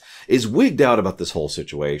inclined ants, is wigged out about this whole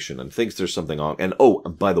situation and thinks there's something on. And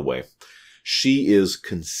by the way, she is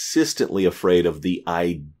consistently afraid of the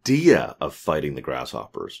idea of fighting the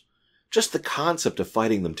grasshoppers. Just the concept of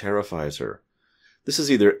fighting them terrifies her. This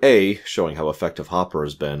is either A, showing how effective Hopper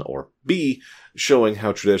has been, or B, showing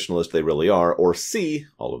how traditionalist they really are, or C,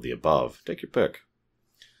 all of the above. Take your pick.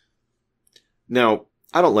 Now,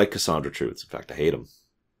 I don't like Cassandra truths. In fact, I hate them.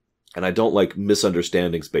 And I don't like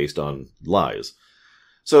misunderstandings based on lies.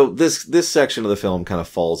 So this section of the film kind of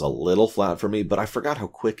falls a little flat for me, but I forgot how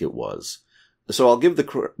quick it was. So I'll give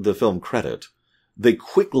the film credit. They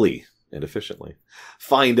quickly and efficiently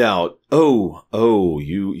find out,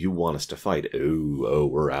 you want us to fight. Oh,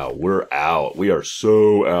 we're out. We are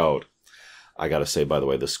so out. I gotta say, by the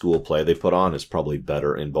way, the school play they put on is probably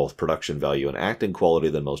better in both production value and acting quality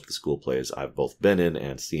than most of the school plays I've both been in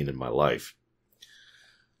and seen in my life.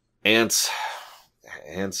 Ants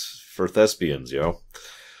for thespians, yo.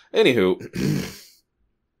 Anywho,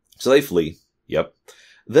 so they flee. Yep.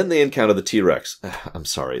 Then they encounter the T-Rex.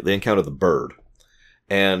 They encounter the bird.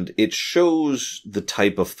 And it shows the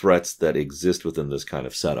type of threats that exist within this kind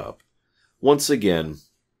of setup. Once again,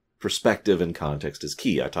 perspective and context is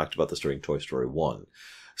key. I talked about this during Toy Story 1.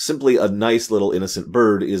 Simply a nice little innocent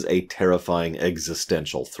bird is a terrifying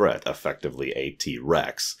existential threat, effectively a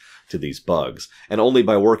T-Rex, to these bugs. And only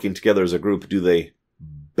by working together as a group do they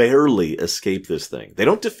barely escape this thing. They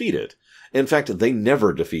don't defeat it. In fact, they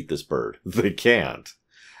never defeat this bird. They can't.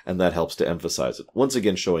 And that helps to emphasize it. Once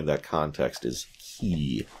again, showing that context is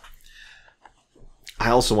key. I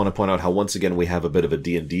also want to point out how, once again, we have a bit of a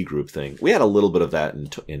D&D group thing. We had a little bit of that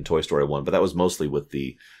in Toy Story 1, but that was mostly with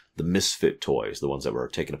the misfit toys, the ones that were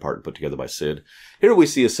taken apart and put together by Sid. Here we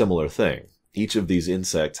see a similar thing. Each of these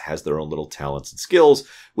insects has their own little talents and skills,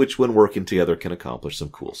 which when working together can accomplish some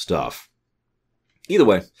cool stuff. Either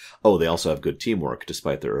way, they also have good teamwork,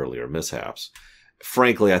 despite their earlier mishaps.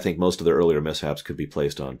 Frankly, I think most of their earlier mishaps could be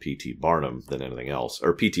placed on P.T. Barnum than anything else.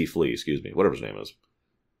 Or P.T. Flea, excuse me, whatever his name is.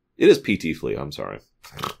 It is P.T. Flea, I'm sorry.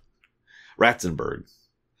 Ratzenberg.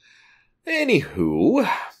 Anywho,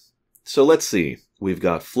 so let's see. We've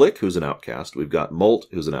got Flick, who's an outcast. We've got Molt,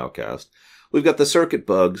 who's an outcast. We've got the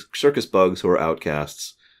circus bugs, who are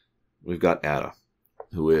outcasts. We've got Ada,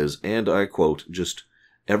 who is, and I quote, just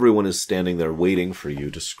everyone is standing there waiting for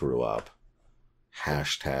you to screw up.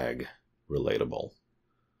 Hashtag relatable.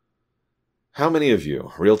 How many of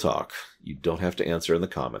you, real talk, you don't have to answer in the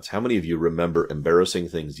comments, how many of you remember embarrassing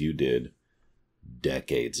things you did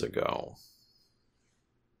decades ago?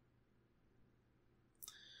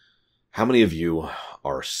 How many of you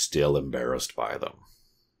are still embarrassed by them?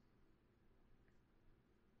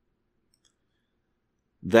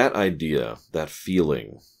 That idea, that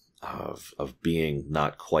feeling of being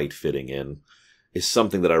not quite fitting in, is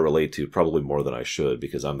something that I relate to probably more than I should,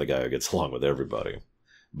 because I'm the guy who gets along with everybody.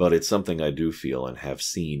 But it's something I do feel and have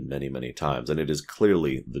seen many, many times, and it is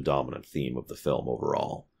clearly the dominant theme of the film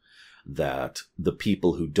overall. That the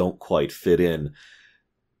people who don't quite fit in,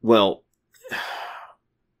 well,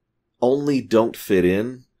 only don't fit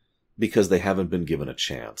in because they haven't been given a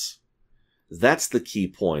chance. That's the key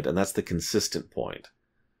point, and that's the consistent point.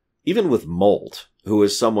 Even with Molt, who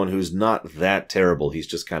is someone who's not that terrible, he's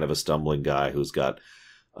just kind of a stumbling guy who's got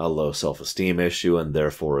a low self-esteem issue and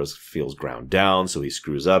therefore feels ground down, so he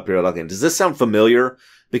screws up here. And does this sound familiar?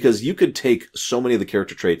 Because you could take so many of the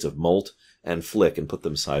character traits of Molt and Flick and put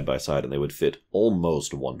them side by side and they would fit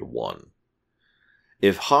almost one-to-one.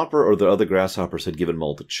 If Hopper or the other grasshoppers had given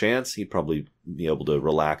Molt a chance, he'd probably be able to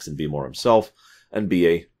relax and be more himself and be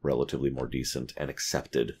a relatively more decent and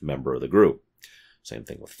accepted member of the group. Same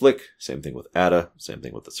thing with Flick, same thing with Ada, same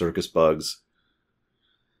thing with the circus bugs.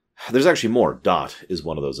 There's actually more. Dot is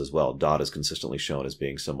one of those as well. Dot is consistently shown as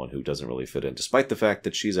being someone who doesn't really fit in, despite the fact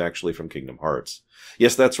that she's actually from Kingdom Hearts.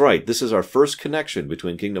 Yes, that's right. This is our first connection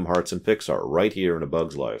between Kingdom Hearts and Pixar, right here in A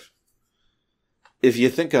Bug's Life. If you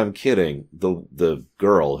think I'm kidding, the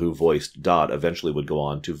girl who voiced Dot eventually would go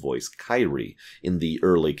on to voice Kairi in the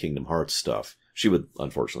early Kingdom Hearts stuff. She would,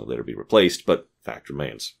 unfortunately, later be replaced, but fact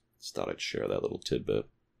remains. Just thought I'd share that little tidbit.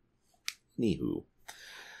 Anywho.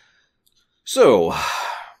 So,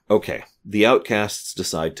 okay, the outcasts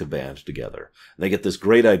decide to band together. They get this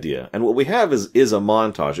great idea, and what we have is a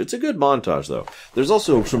montage. It's a good montage, though. There's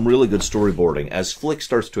also some really good storyboarding as Flick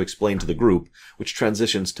starts to explain to the group, which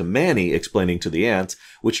transitions to Manny explaining to the ants,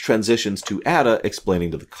 which transitions to Ada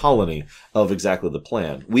explaining to the colony of exactly the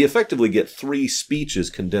plan. We effectively get 3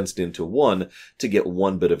 speeches condensed into one to get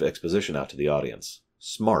one bit of exposition out to the audience.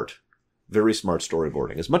 Smart. Very smart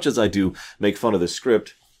storyboarding. As much as I do make fun of this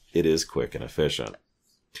script, it is quick and efficient.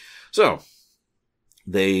 So,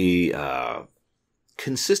 they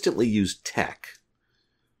consistently use tech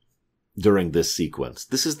during this sequence.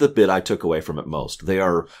 This is the bit I took away from it most. They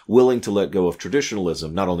are willing to let go of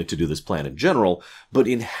traditionalism, not only to do this plan in general, but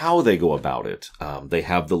in how they go about it. They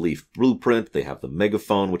have the leaf blueprint, they have the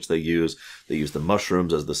megaphone, which they use the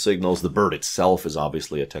mushrooms as the signals, the bird itself is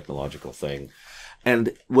obviously a technological thing.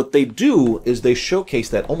 And what they do is they showcase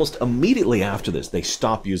that almost immediately after this, they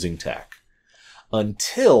stop using tech.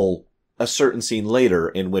 Until a certain scene later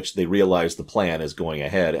in which they realize the plan is going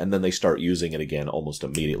ahead, and then they start using it again almost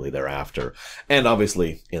immediately thereafter. And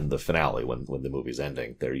obviously, in the finale, when the movie's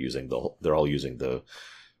ending, they're all using the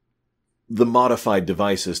modified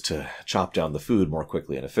devices to chop down the food more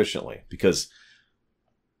quickly and efficiently. Because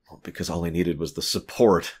all they needed was the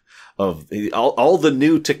support of all the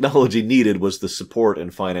new technology needed was the support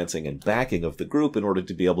and financing and backing of the group in order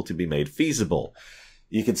to be able to be made feasible.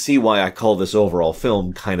 You can see why I call this overall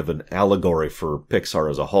film kind of an allegory for Pixar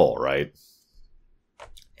as a whole, right?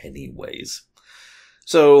 Anyways.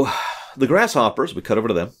 So, the grasshoppers, we cut over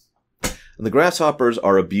to them, and the grasshoppers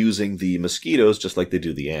are abusing the mosquitoes just like they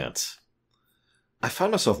do the ants. I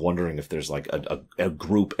find myself wondering if there's like a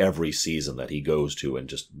group every season that he goes to and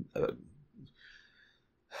just...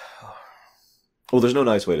 Well, there's no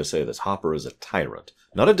nice way to say this. Hopper is a tyrant.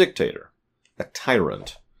 Not a dictator. A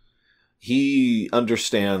tyrant. He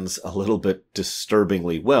understands a little bit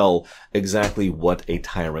disturbingly well exactly what a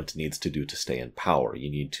tyrant needs to do to stay in power.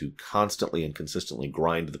 You need to constantly and consistently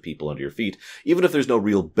grind the people under your feet, even if there's no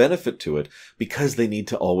real benefit to it, because they need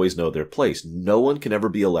to always know their place. No one can ever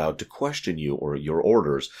be allowed to question you or your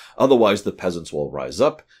orders. Otherwise, the peasants will rise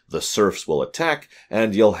up, the serfs will attack,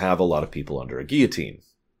 and you'll have a lot of people under a guillotine.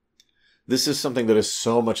 This is something that has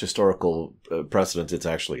so much historical precedent, it's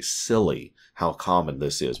actually silly how common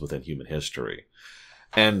this is within human history.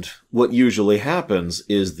 And what usually happens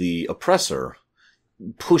is the oppressor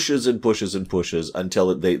pushes and pushes and pushes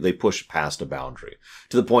until they push past a boundary,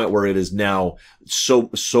 to the point where it is now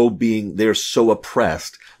they're so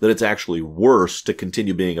oppressed that it's actually worse to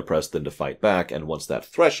continue being oppressed than to fight back. And once that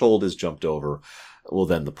threshold is jumped over, well,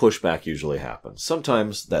 then the pushback usually happens.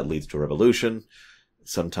 Sometimes that leads to a revolution.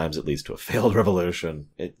 Sometimes it leads to a failed revolution.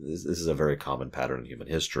 This is a very common pattern in human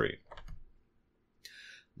history.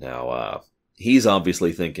 Now, he's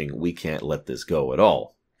obviously thinking, we can't let this go at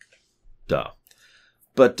all. Duh.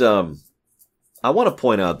 But I want to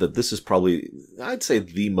point out that this is probably, I'd say,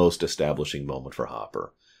 the most establishing moment for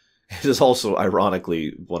Hopper. It is also,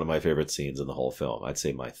 ironically, one of my favorite scenes in the whole film. I'd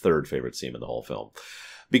say my 3rd favorite scene in the whole film.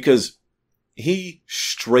 Because he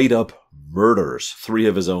straight up murders 3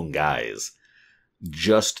 of his own guys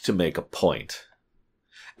just to make a point.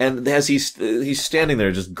 And as he's standing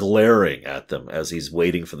there just glaring at them as he's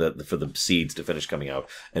waiting for the seeds to finish coming out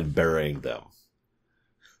and burying them.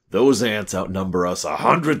 Those ants outnumber us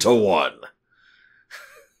 100 to 1.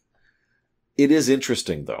 It is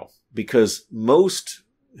interesting, though, because most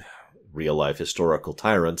real-life historical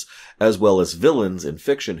tyrants, as well as villains in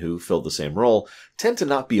fiction who fill the same role, tend to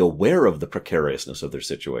not be aware of the precariousness of their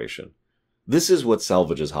situation. This is what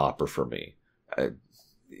salvages Hopper for me.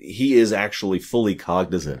 He is actually fully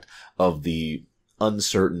cognizant of the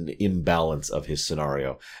uncertain imbalance of his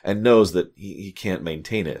scenario and knows that he can't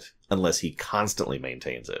maintain it unless he constantly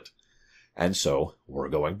maintains it. And so, we're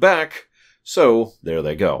going back. So, there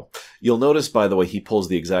they go. You'll notice, by the way, he pulls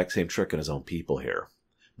the exact same trick on his own people here.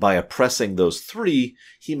 By oppressing those three,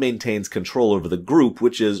 he maintains control over the group,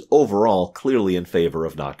 which is overall clearly in favor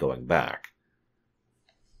of not going back.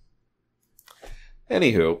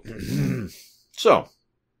 Anywho, so,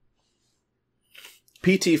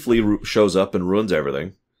 P.T. Flea shows up and ruins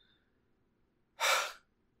everything.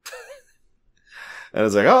 And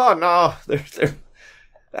it's like, oh no,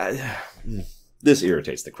 this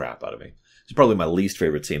irritates the crap out of me. It's probably my least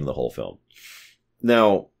favorite scene in the whole film.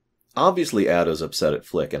 Now, obviously Ada's upset at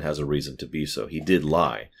Flick and has a reason to be so. He did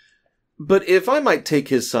lie. But if I might take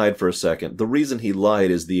his side for a second, the reason he lied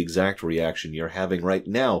is the exact reaction you're having right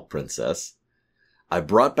now, Princess. I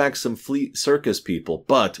brought back some Flea circus people,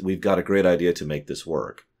 but we've got a great idea to make this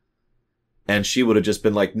work. And she would have just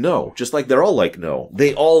been like, no. Just like they're all like, no.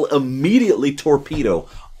 They all immediately torpedo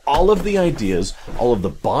all of the ideas, all of the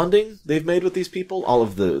bonding they've made with these people, all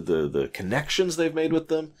of the connections they've made with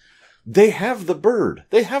them. They have the bird.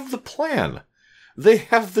 They have the plan. They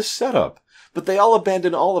have the setup. But they all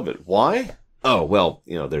abandon all of it. Why? Oh, well,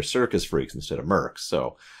 they're circus freaks instead of mercs.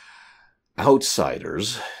 So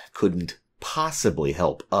outsiders couldn't possibly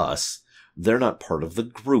help us. They're not part of the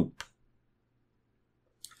group.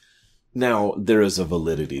 Now, there is a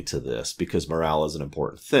validity to this because morale is an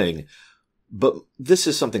important thing, but this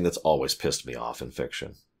is something that's always pissed me off in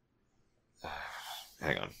fiction.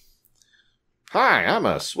 Hang on. Hi, I'm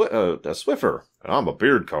a Swiffer, and I'm a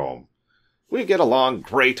beard comb. We get along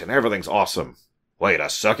great and everything's awesome. Wait a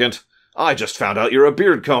second. I just found out you're a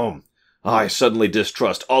beard comb. I suddenly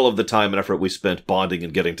distrust all of the time and effort we spent bonding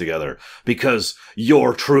and getting together, because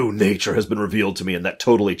your true nature has been revealed to me, and that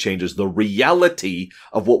totally changes the reality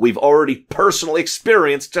of what we've already personally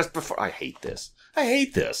experienced just before. I hate this. I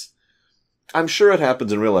hate this. I'm sure it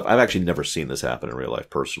happens in real life. I've actually never seen this happen in real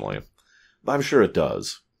life personally, but I'm sure it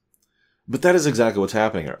does. But that is exactly what's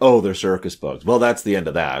happening here. Oh, they're circus bugs. Well, that's the end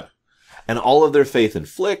of that. And all of their faith in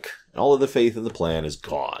Flick, and all of their faith in the plan is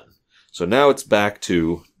gone. So now it's back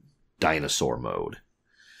to dinosaur mode.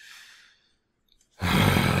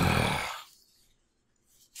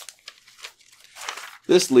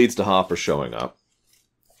 This leads to Hopper showing up.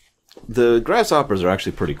 The grasshoppers are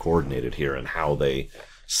actually pretty coordinated here in how they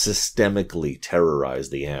systemically terrorize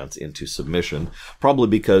the ants into submission, probably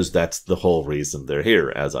because that's the whole reason they're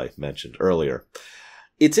here, as I mentioned earlier.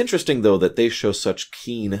 It's interesting, though, that they show such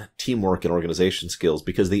keen teamwork and organization skills,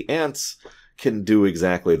 because the ants can do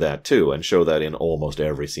exactly that, too, and show that in almost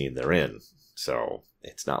every scene they're in. So,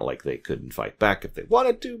 it's not like they couldn't fight back if they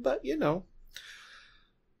wanted to, but,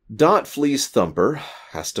 Dot flees Thumper,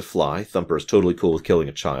 has to fly. Thumper is totally cool with killing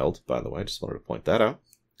a child, by the way. I just wanted to point that out.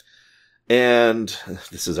 And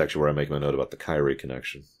this is actually where I make my note about the Kyrie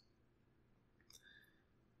connection.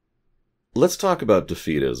 Let's talk about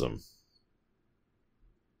defeatism.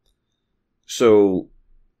 So,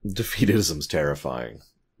 defeatism's terrifying,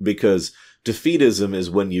 because defeatism is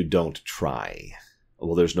when you don't try.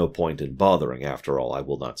 Well, there's no point in bothering. After all, I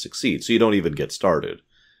will not succeed. So you don't even get started.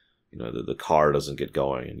 The car doesn't get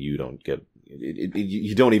going, and you don't get...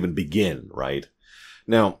 you don't even begin, right?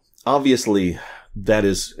 Now, obviously,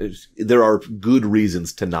 there are good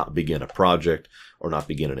reasons to not begin a project, or not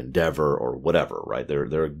begin an endeavor, or whatever, right?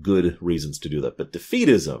 There are good reasons to do that. But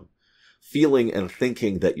defeatism, feeling and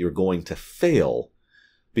thinking that you're going to fail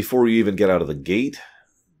before you even get out of the gate,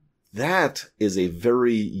 that is a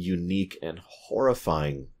very unique and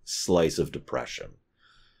horrifying slice of depression.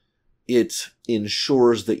 It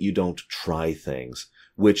ensures that you don't try things,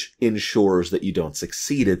 which ensures that you don't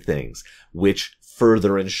succeed at things, which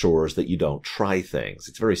further ensures that you don't try things.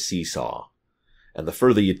 It's very seesaw. And the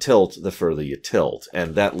further you tilt, the further you tilt.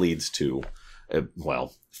 And that leads to,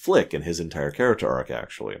 Flick and his entire character arc,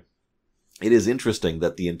 actually. It is interesting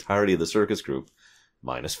that the entirety of the circus group,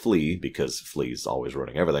 minus Flea, because Flea's always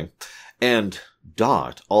running everything, and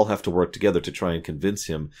Dot all have to work together to try and convince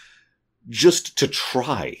him just to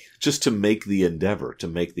try, just to make the endeavor, to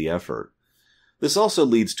make the effort. This also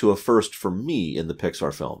leads to a first for me in the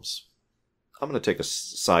Pixar films. I'm going to take a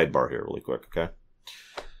sidebar here really quick, okay?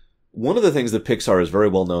 One of the things that Pixar is very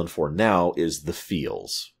well known for now is the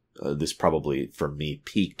feels. This probably, for me,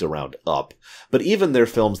 peaked around Up. But even their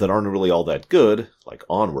films that aren't really all that good, like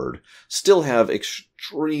Onward, still have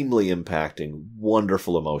extremely impacting,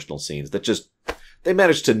 wonderful emotional scenes that just, they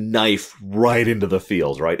manage to knife right into the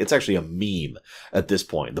feels, right? It's actually a meme at this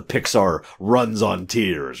point. The Pixar runs on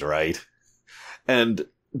tears, right? And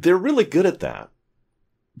they're really good at that.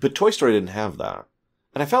 But Toy Story didn't have that.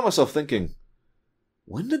 And I found myself thinking,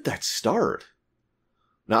 when did that start?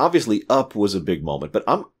 Now, obviously, Up was a big moment, but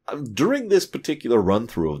during this particular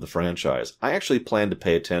run-through of the franchise, I actually plan to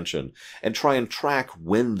pay attention and try and track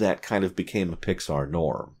when that kind of became a Pixar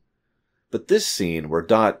norm. But this scene where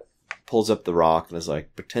Dot pulls up the rock and is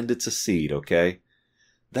like, pretend it's a seed, okay?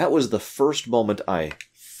 That was the first moment I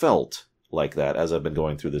felt like that as I've been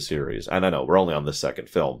going through the series. And I know, we're only on the second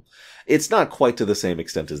film. It's not quite to the same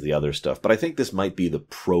extent as the other stuff, but I think this might be the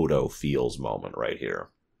proto-feels moment right here.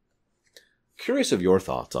 Curious of your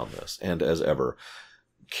thoughts on this, and as ever,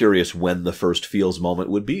 curious when the first feels moment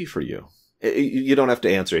would be for you. You don't have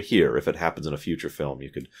to answer here. If it happens in a future film,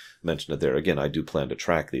 you could mention it there. Again, I do plan to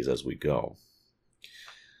track these as we go.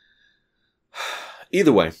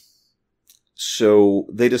 Either way, so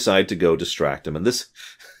they decide to go distract him, and this...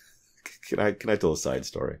 Can I tell a side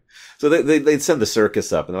story? So they send the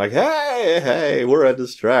circus up, and they're like, hey, we're a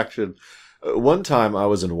distraction. One time I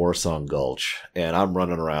was in Warsong Gulch, and I'm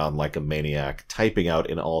running around like a maniac, typing out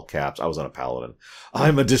in all caps. I was on a paladin.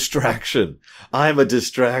 I'm a distraction. I'm a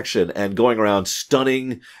distraction. And going around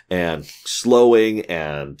stunning and slowing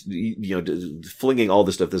and, flinging all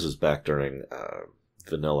this stuff. This was back during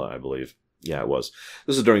Vanilla, I believe. Yeah, it was.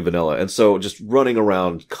 This is during Vanilla. And so just running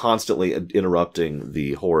around, constantly interrupting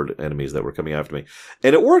the horde enemies that were coming after me.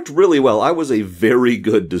 And it worked really well. I was a very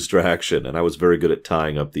good distraction, and I was very good at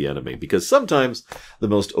tying up the enemy, because sometimes the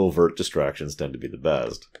most overt distractions tend to be the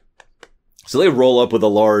best. So they roll up with a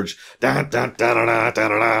large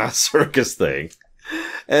circus thing,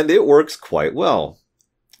 and it works quite well.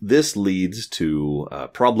 This leads to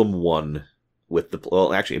problem one.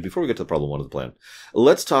 Actually, before we get to the problem one of the plan,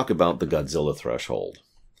 let's talk about the Godzilla threshold.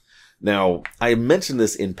 Now, I mentioned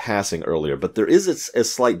this in passing earlier, but there is a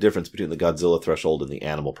slight difference between the Godzilla threshold and the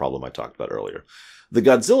animal problem I talked about earlier. The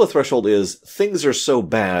Godzilla threshold is, things are so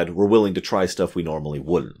bad, we're willing to try stuff we normally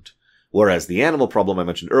wouldn't. Whereas the animal problem I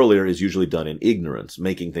mentioned earlier is usually done in ignorance,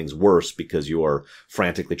 making things worse because you are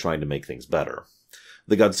frantically trying to make things better.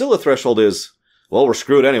 The Godzilla threshold is, well, we're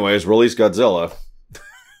screwed anyways, release Godzilla.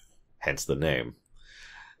 Hence the name.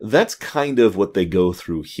 That's kind of what they go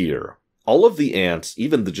through here. All of the ants,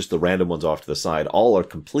 even just the random ones off to the side, all are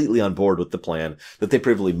completely on board with the plan that they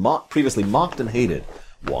previously mocked and hated.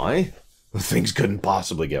 Why? Things couldn't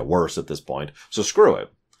possibly get worse at this point, so screw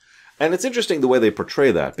it. And it's interesting the way they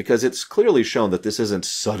portray that, because it's clearly shown that this isn't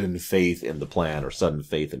sudden faith in the plan or sudden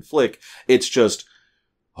faith in Flick. It's just,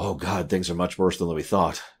 oh god, things are much worse than we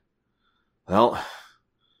thought. Well,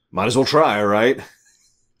 might as well try, right?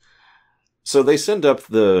 So they send up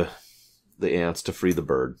the ants to free the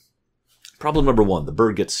bird. Problem number one, the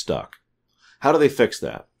bird gets stuck. How do they fix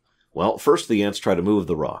that? Well, first the ants try to move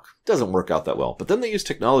the rock. Doesn't work out that well, but then they use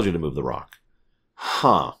technology to move the rock.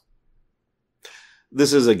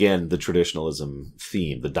 This is, again, the traditionalism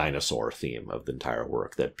theme, the dinosaur theme of the entire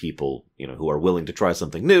work, that people, who are willing to try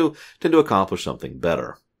something new tend to accomplish something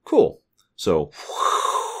better. Cool. So,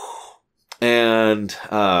 and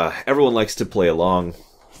everyone likes to play along.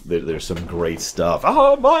 There's some great stuff.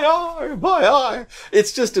 Oh, my eye, my eye.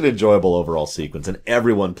 It's just an enjoyable overall sequence, and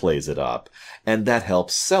everyone plays it up. And that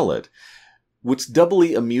helps sell it. What's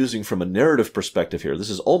doubly amusing from a narrative perspective here, this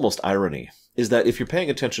is almost irony, is that if you're paying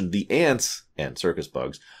attention, the ants, and circus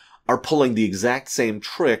bugs, are pulling the exact same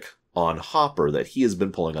trick on Hopper that he has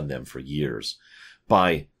been pulling on them for years.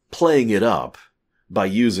 By playing it up, by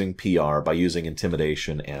using PR, by using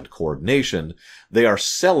intimidation and coordination, they are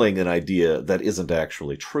selling an idea that isn't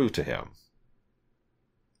actually true to him.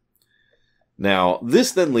 Now,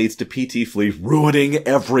 this then leads to P.T. Flea ruining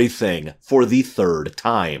everything for the third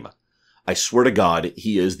time. I swear to God,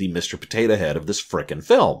 he is the Mr. Potato Head of this frickin'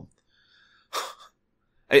 film.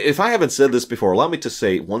 If I haven't said this before, allow me to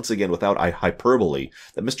say once again without hyperbole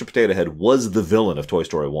that Mr. Potato Head was the villain of Toy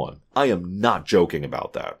Story 1. I am not joking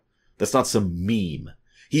about that. That's not some meme.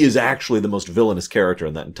 He is actually the most villainous character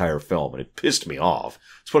in that entire film, and it pissed me off.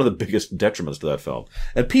 It's one of the biggest detriments to that film.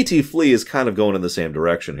 And P.T. Flea is kind of going in the same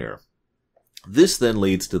direction here. This then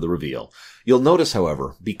leads to the reveal. You'll notice,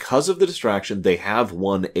 however, because of the distraction, they have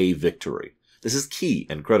won a victory. This is key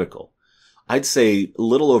and critical. I'd say a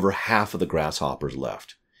little over half of the grasshoppers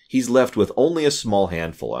left. He's left with only a small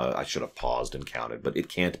handful. I should have paused and counted, but it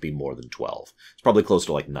can't be more than 12. It's probably close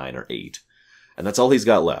to like 9 or 8. And that's all he's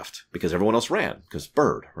got left, because everyone else ran, because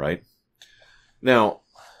bird, right? Now,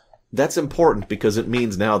 that's important because it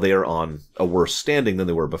means now they are on a worse standing than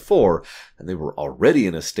they were before, and they were already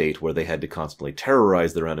in a state where they had to constantly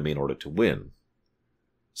terrorize their enemy in order to win.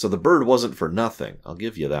 So the bird wasn't for nothing. I'll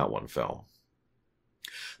give you that one, Phil.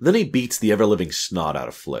 Then he beats the ever-living snot out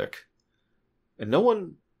of Flick. And no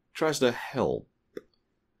one tries to help.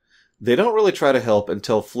 They don't really try to help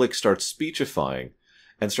until Flick starts speechifying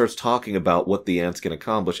and starts talking about what the ants can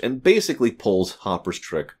accomplish, and basically pulls Hopper's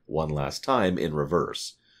trick one last time in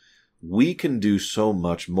reverse. We can do so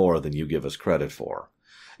much more than you give us credit for.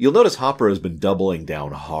 You'll notice Hopper has been doubling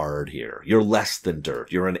down hard here. You're less than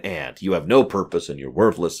dirt. You're an ant. You have no purpose and you're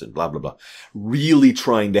worthless and blah, blah, blah. Really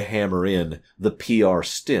trying to hammer in the PR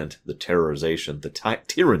stint, the terrorization, the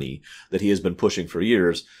tyranny that he has been pushing for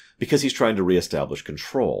years, because he's trying to reestablish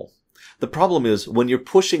control. The problem is, when you're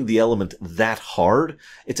pushing the element that hard,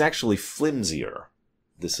 it's actually flimsier.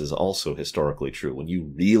 This is also historically true. When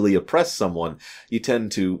you really oppress someone, you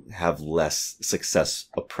tend to have less success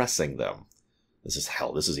oppressing them. This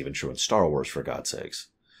is even true in Star Wars, for God's sakes.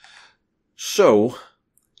 So,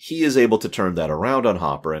 he is able to turn that around on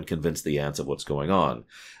Hopper and convince the ants of what's going on.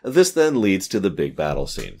 This then leads to the big battle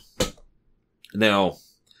scene. Now,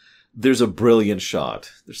 there's a brilliant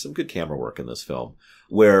shot. There's some good camera work in this film,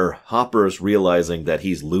 where Hopper's realizing that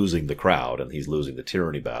he's losing the crowd and he's losing the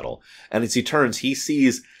tyranny battle. And as he turns, he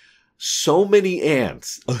sees so many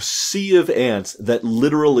ants, a sea of ants, that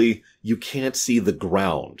literally you can't see the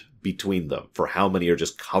ground between them for how many are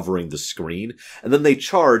just covering the screen. And then they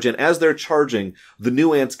charge, and as they're charging, the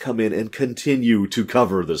new ants come in and continue to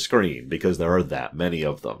cover the screen because there are that many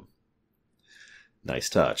of them. Nice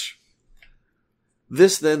touch.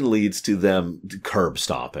 This then leads to them curb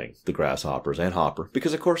stomping the grasshoppers and Hopper,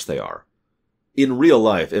 because of course they are. In real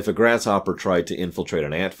life, if a grasshopper tried to infiltrate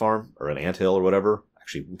an ant farm, or an anthill or whatever,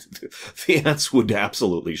 actually, the ants would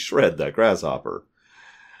absolutely shred that grasshopper.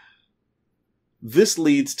 This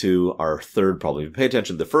leads to our third problem. Pay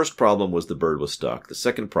attention, the first problem was the bird was stuck. The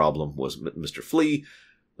second problem was Mr. Flea.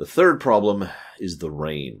 The third problem is the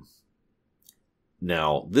rain.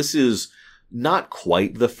 Now, this is not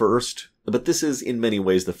quite the first, but this is in many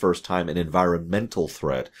ways the first time an environmental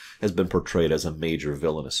threat has been portrayed as a major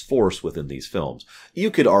villainous force within these films. You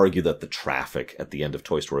could argue that the traffic at the end of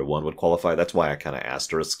Toy Story 1 would qualify. That's why I kind of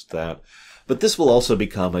asterisked that. But this will also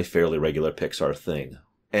become a fairly regular Pixar thing.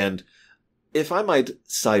 And if I might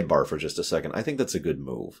sidebar for just a second, I think that's a good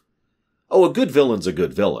move. Oh, a good villain's a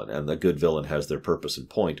good villain, and a good villain has their purpose and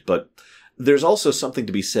point, but there's also something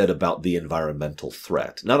to be said about the environmental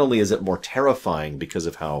threat. Not only is it more terrifying because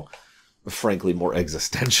of how, frankly, more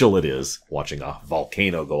existential it is, watching a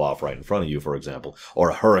volcano go off right in front of you, for example, or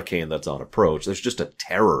a hurricane that's on approach. There's just a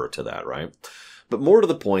terror to that, right? But more to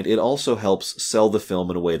the point, it also helps sell the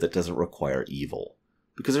film in a way that doesn't require evil.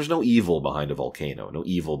 Because there's no evil behind a volcano, no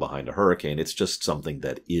evil behind a hurricane. It's just something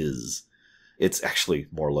that is. It's actually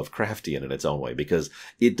more Lovecraftian in its own way, because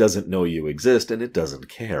it doesn't know you exist and it doesn't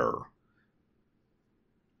care.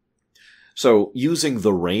 So, using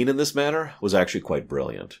the rain in this manner was actually quite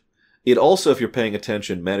brilliant. It also, if you're paying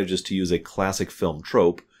attention, manages to use a classic film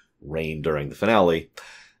trope, rain during the finale,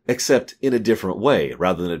 except in a different way.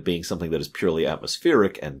 Rather than it being something that is purely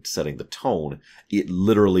atmospheric and setting the tone, it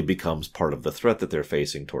literally becomes part of the threat that they're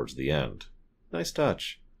facing towards the end. Nice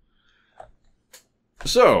touch.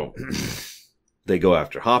 So, they go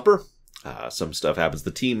after Hopper. Some stuff happens.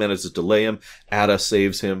 The team manages to delay him. Ada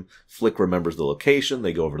saves him. Flick remembers the location.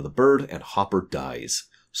 They go over to the bird, and Hopper dies,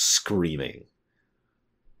 screaming.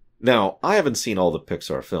 Now, I haven't seen all the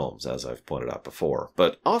Pixar films, as I've pointed out before,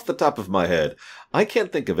 but off the top of my head, I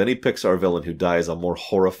can't think of any Pixar villain who dies a more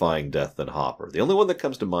horrifying death than Hopper. The only one that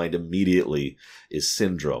comes to mind immediately is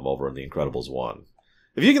Syndrome over in The Incredibles 1.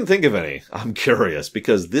 If you can think of any, I'm curious,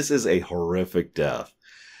 because this is a horrific death.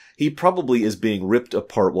 He probably is being ripped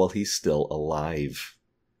apart while he's still alive.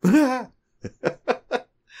 Do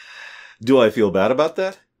I feel bad about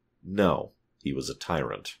that? No. He was a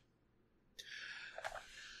tyrant.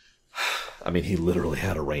 I mean, he literally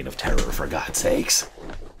had a reign of terror, for God's sakes.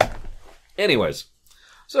 Anyways,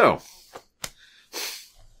 so,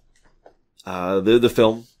 the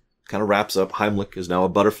film kind of wraps up. Heimlich is now a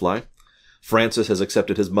butterfly. Francis has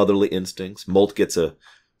accepted his motherly instincts. Molt gets a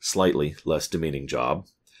slightly less demeaning job.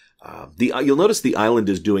 You'll notice the island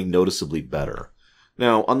is doing noticeably better.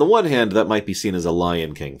 Now, on the one hand, that might be seen as a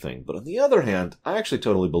Lion King thing, but on the other hand, I actually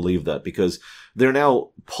totally believe that because they're now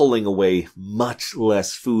pulling away much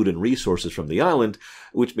less food and resources from the island,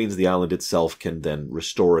 which means the island itself can then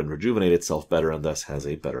restore and rejuvenate itself better and thus has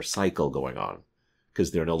a better cycle going on. Because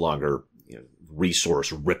they're no longer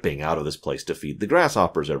resource ripping out of this place to feed the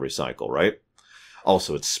grasshoppers every cycle, right?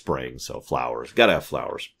 Also, it's spring, so flowers. Gotta have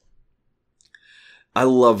flowers. I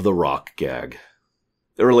love the rock gag.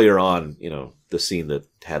 Earlier on, the scene that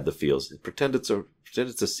had the feels. Pretend it's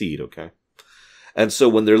a seed, okay? And so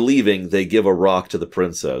when they're leaving, they give a rock to the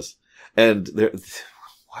princess. And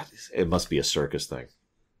it must be a circus thing.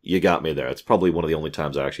 You got me there. It's probably one of the only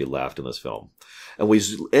times I actually laughed in this film. And we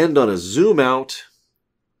end on a zoom out.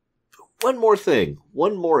 One more thing.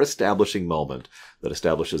 One more establishing moment that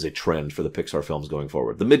establishes a trend for the Pixar films going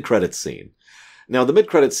forward. The mid-credits scene. Now, the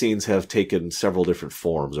mid-credit scenes have taken several different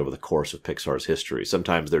forms over the course of Pixar's history.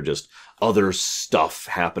 Sometimes they're just other stuff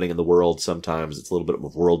happening in the world. Sometimes it's a little bit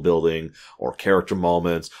of world building or character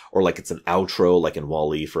moments, or like it's an outro, like in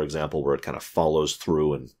WALL-E, for example, where it kind of follows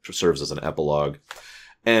through and serves as an epilogue.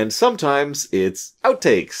 And sometimes it's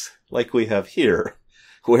outtakes, like we have here,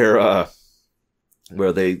 where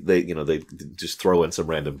they just throw in some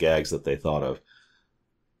random gags that they thought of.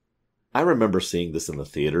 I remember seeing this in the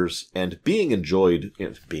theaters and being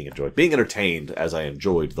entertained as I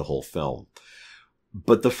enjoyed the whole film.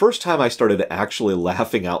 But the first time I started actually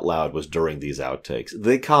laughing out loud was during these outtakes.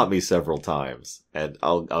 They caught me several times, and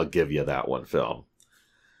I'll give you that one, film.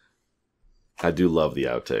 I do love the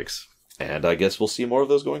outtakes, and I guess we'll see more of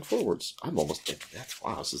those going forwards.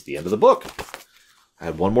 Wow, this is the end of the book. I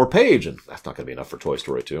had one more page, and that's not going to be enough for Toy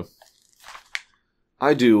Story 2.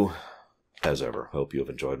 I do, as ever, hope you have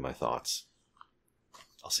enjoyed my thoughts.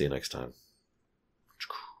 I'll see you next time.